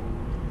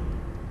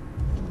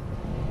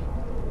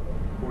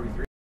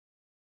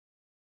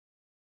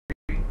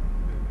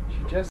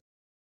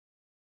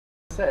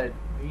 said,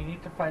 you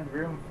need to find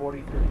room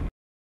 43.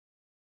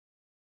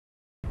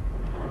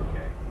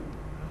 Okay.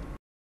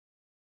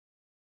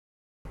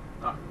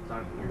 Oh, it's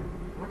not here.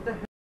 What the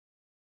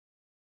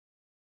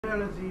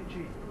hell is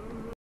Ichi?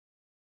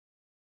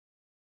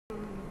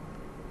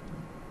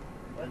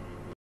 What?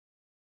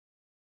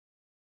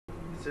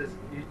 It says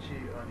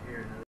Ichi on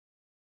here.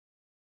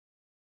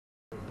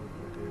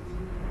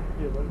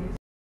 Here, let me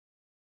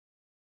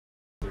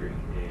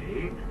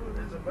 38.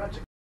 There's a bunch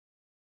of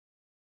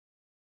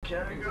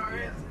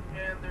categories,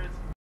 and there's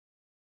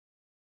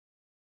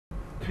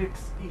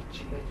Pix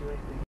Ichi.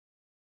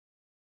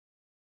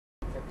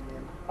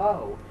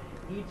 Oh,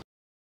 each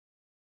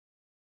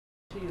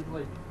is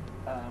like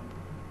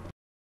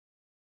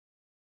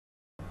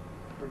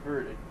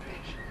perverted.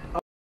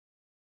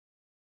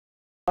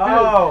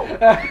 Oh!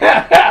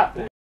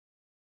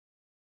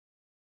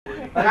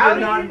 How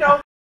did you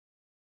know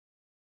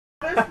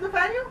this,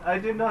 Nathaniel? I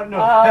did not know.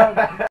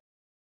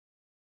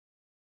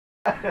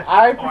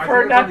 I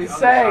prefer not to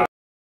say.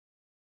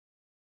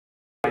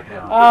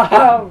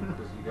 Because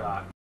you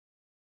got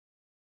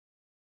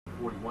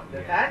 41. Yeah.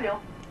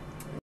 Nathaniel?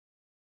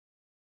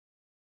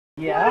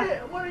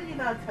 Yeah? What are you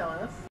not telling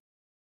us?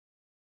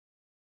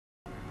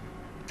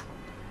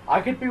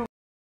 I could be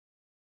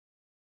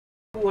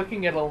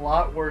looking at a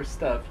lot worse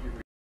stuff, you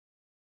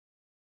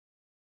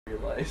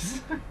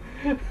realize.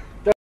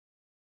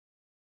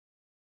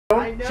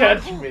 Don't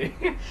judge me.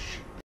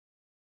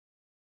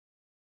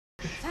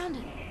 Found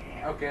it.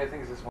 Okay, I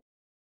think it's this one.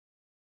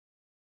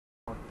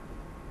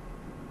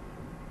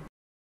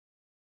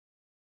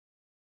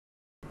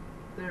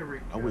 There we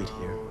go. I'll wait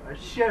here. I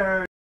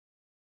shared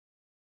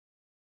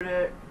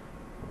it.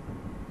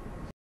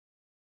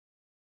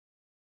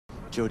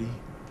 Jodie.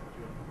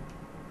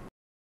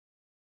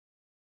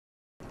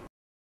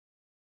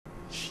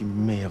 She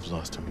may have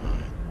lost her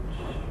mind.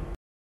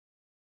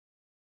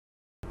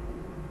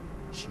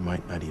 She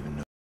might not even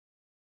know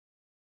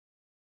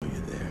you're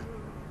there.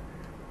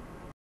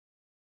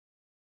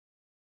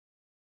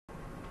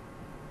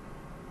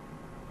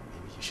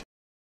 Maybe you shouldn't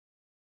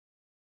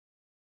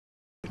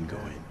go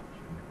in.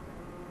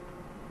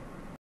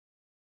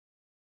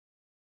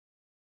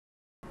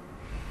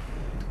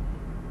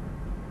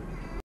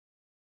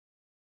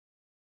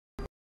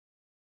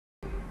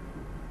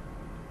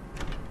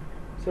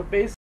 So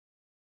basically,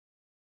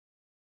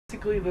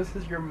 this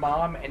is your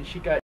mom, and she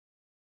got,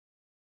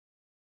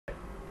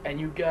 and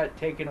you got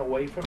taken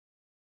away from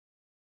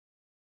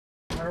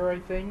her, I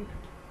think.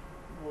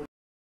 Well,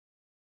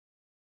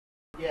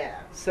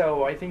 yeah.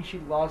 So I think she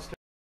lost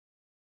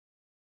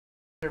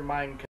her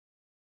mind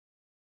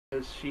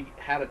because she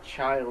had a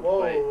child.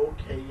 Whoa, but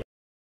okay, yeah.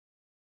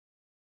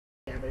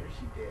 Yeah, maybe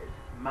she did.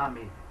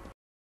 Mommy.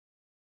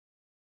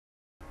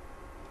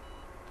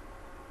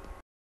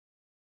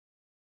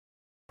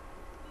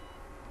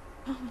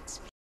 Oh, it's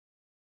me.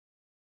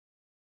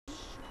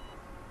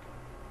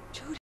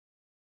 Jodie.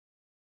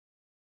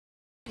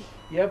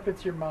 Yep,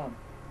 it's your mom.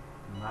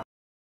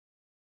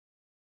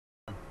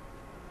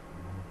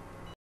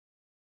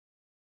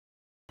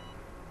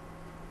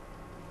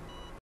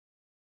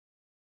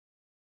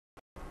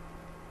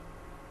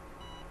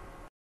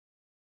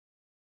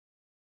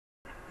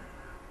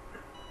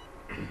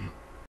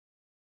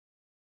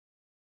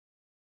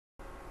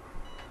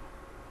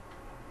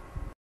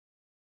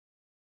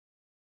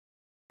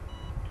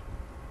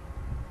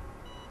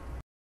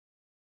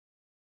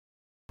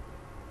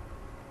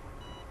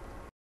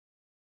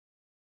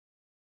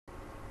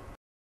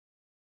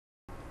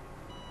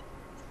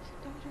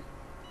 Daughter.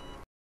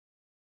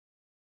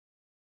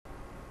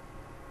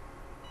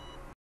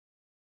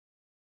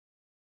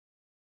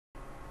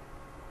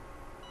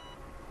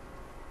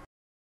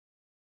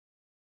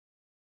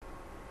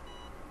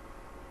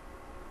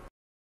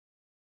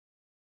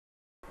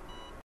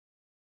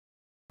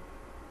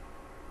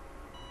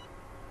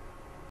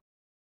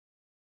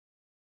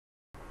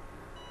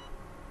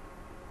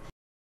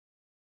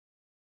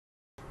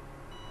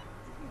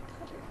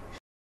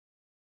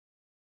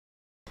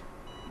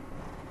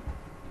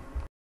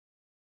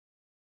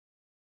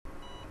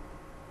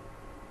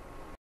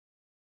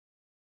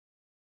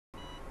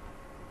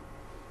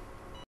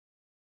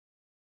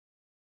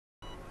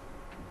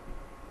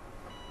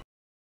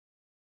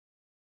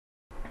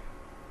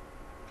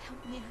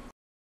 Help me.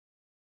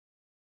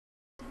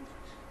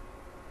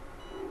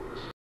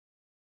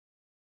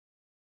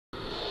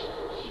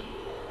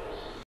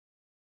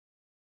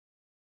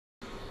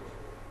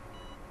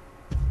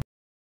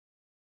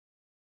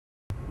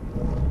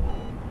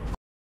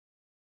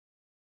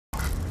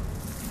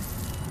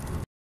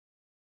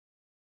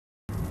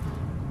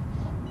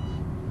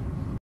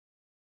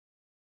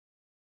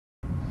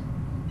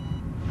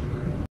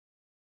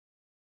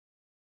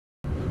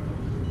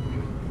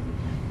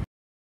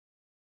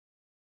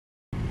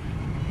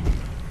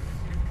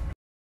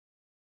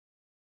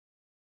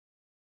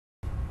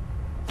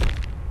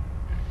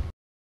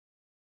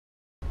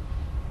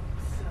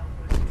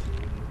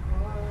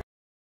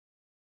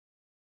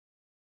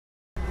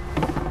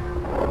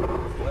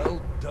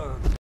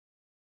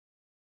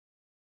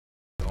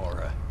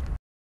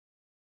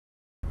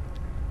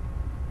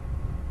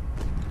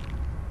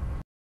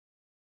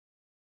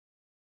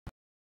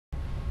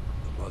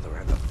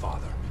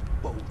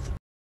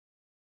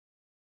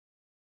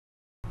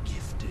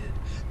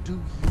 Do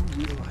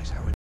you realize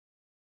how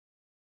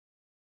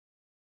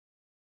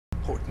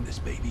important this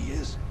baby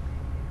is?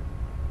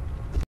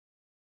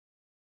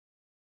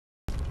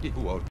 You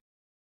won't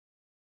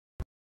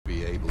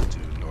be able to,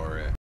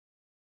 Nora.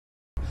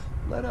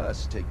 Let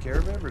us take care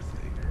of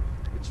everything.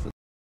 It's for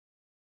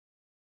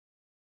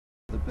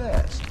the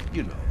best.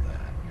 You know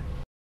that.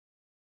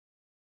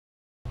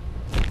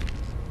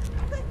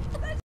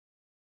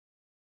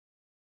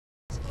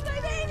 My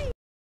baby!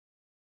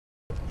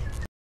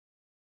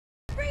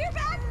 Bring her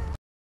back!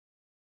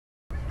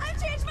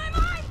 I've changed my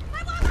mind!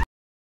 I want her!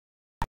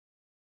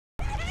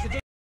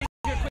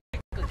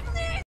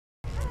 Please!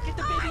 Get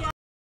the baby out!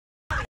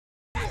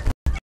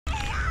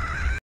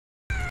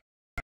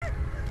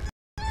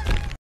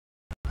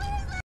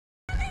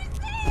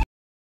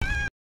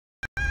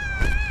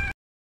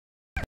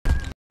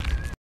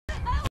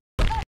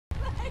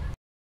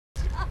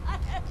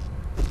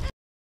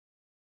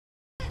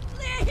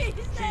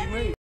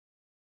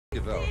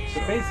 So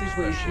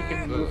basically, she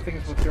can move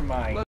things with her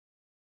mind.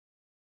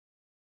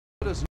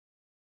 Let us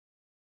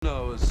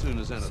know as soon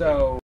as anything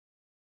So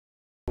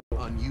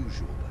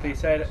unusual. they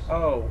said,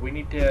 "Oh, we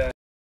need to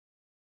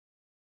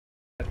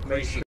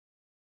make sure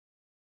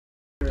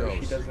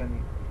she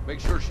doesn't." Make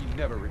sure she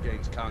never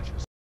regains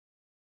consciousness.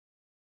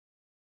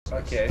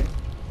 Okay.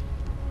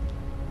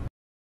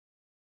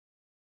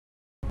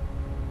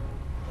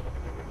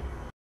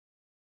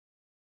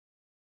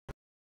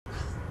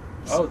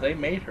 Oh, they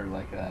made her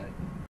like that.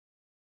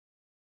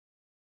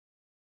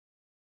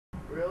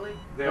 Really?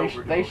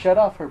 They shut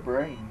off her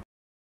brain.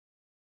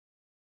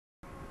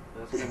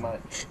 Pretty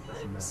much.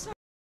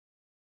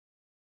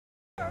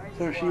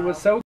 So she was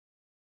so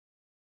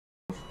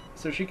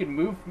she could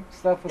move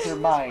stuff with her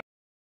mind,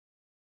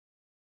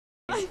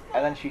 and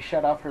then she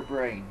shut off her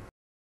brain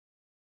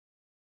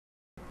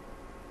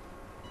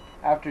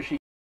after she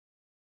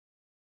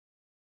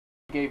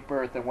gave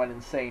birth and went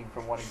insane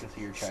from wanting to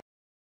see her child.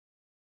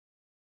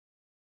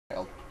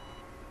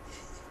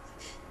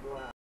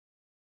 Wow.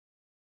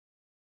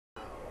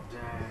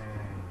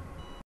 Dang.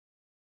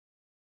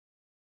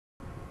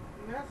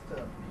 Messed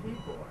up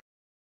people.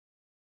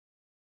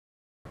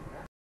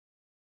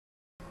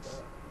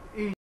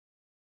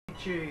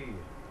 Ichi.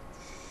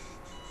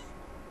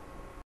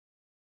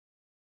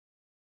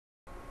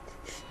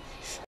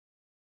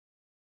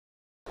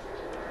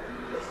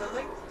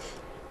 Something?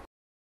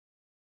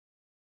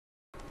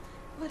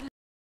 What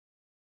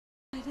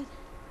I did.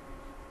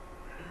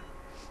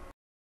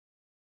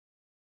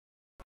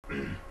 What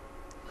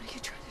are you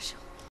trying to show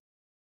me?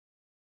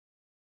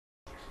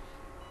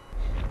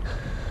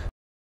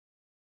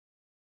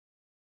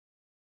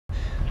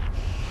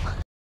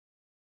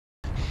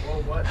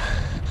 Well, what?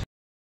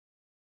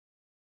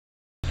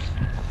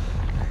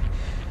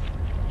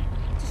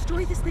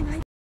 Destroy this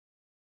thing.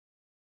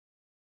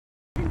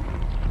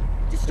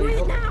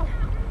 Destroy it now.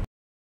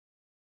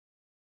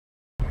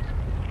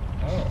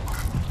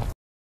 Oh.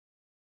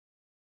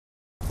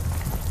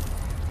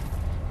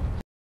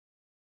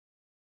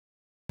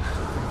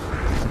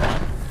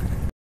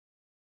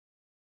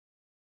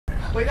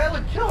 Wait, that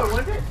would kill her,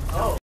 wouldn't it?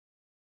 Oh.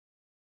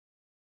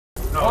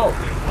 No,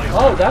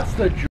 Oh, that's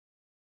the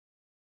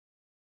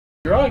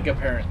drug,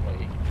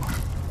 apparently.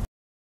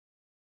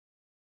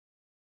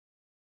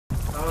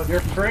 Oh, You're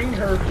freeing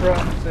her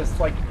from this,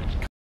 like,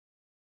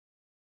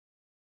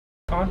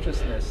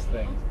 consciousness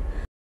thing.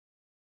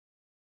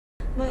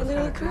 My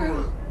little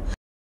girl.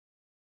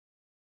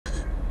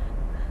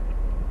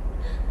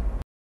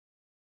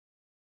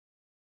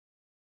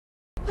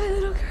 My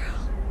little girl.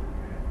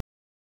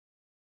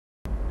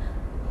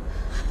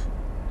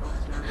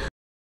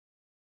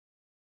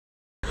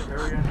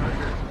 very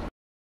unheard.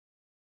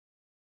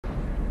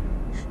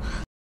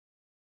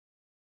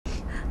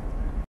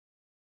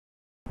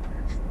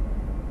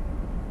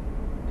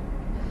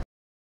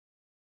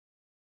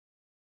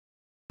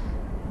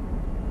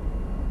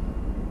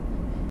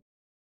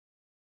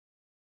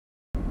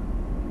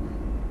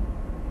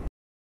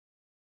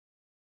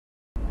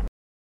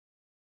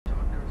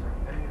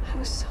 I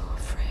was so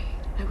afraid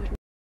I would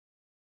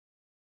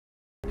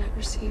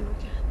never see you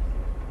again.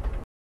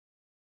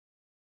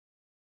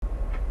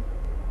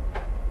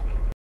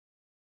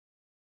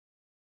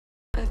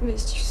 I've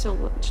missed you so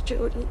much,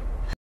 Jodie.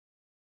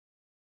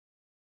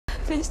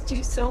 I've missed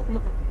you so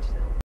much.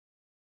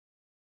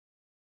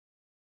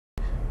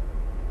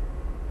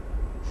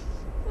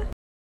 What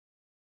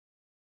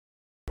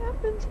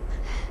happened?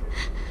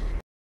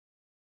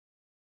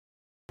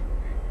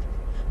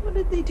 What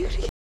did they do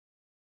to you?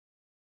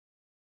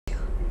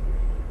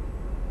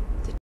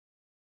 The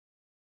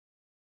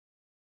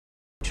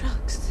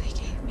drugs they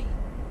gave me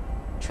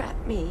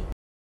trapped me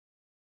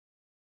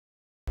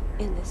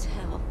in this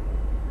hell.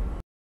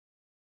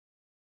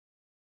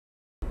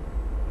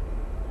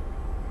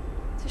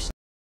 There's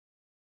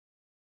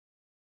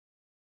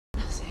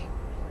nothing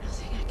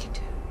I can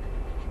do.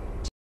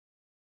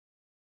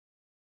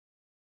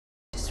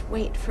 Just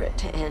wait for it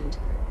to end.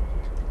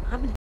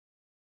 I'm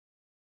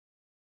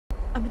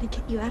gonna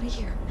get you out of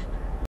here.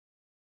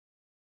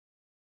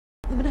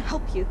 I'm gonna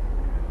help you.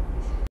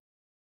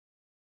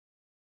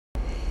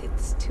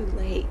 too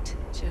late,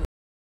 Jodie.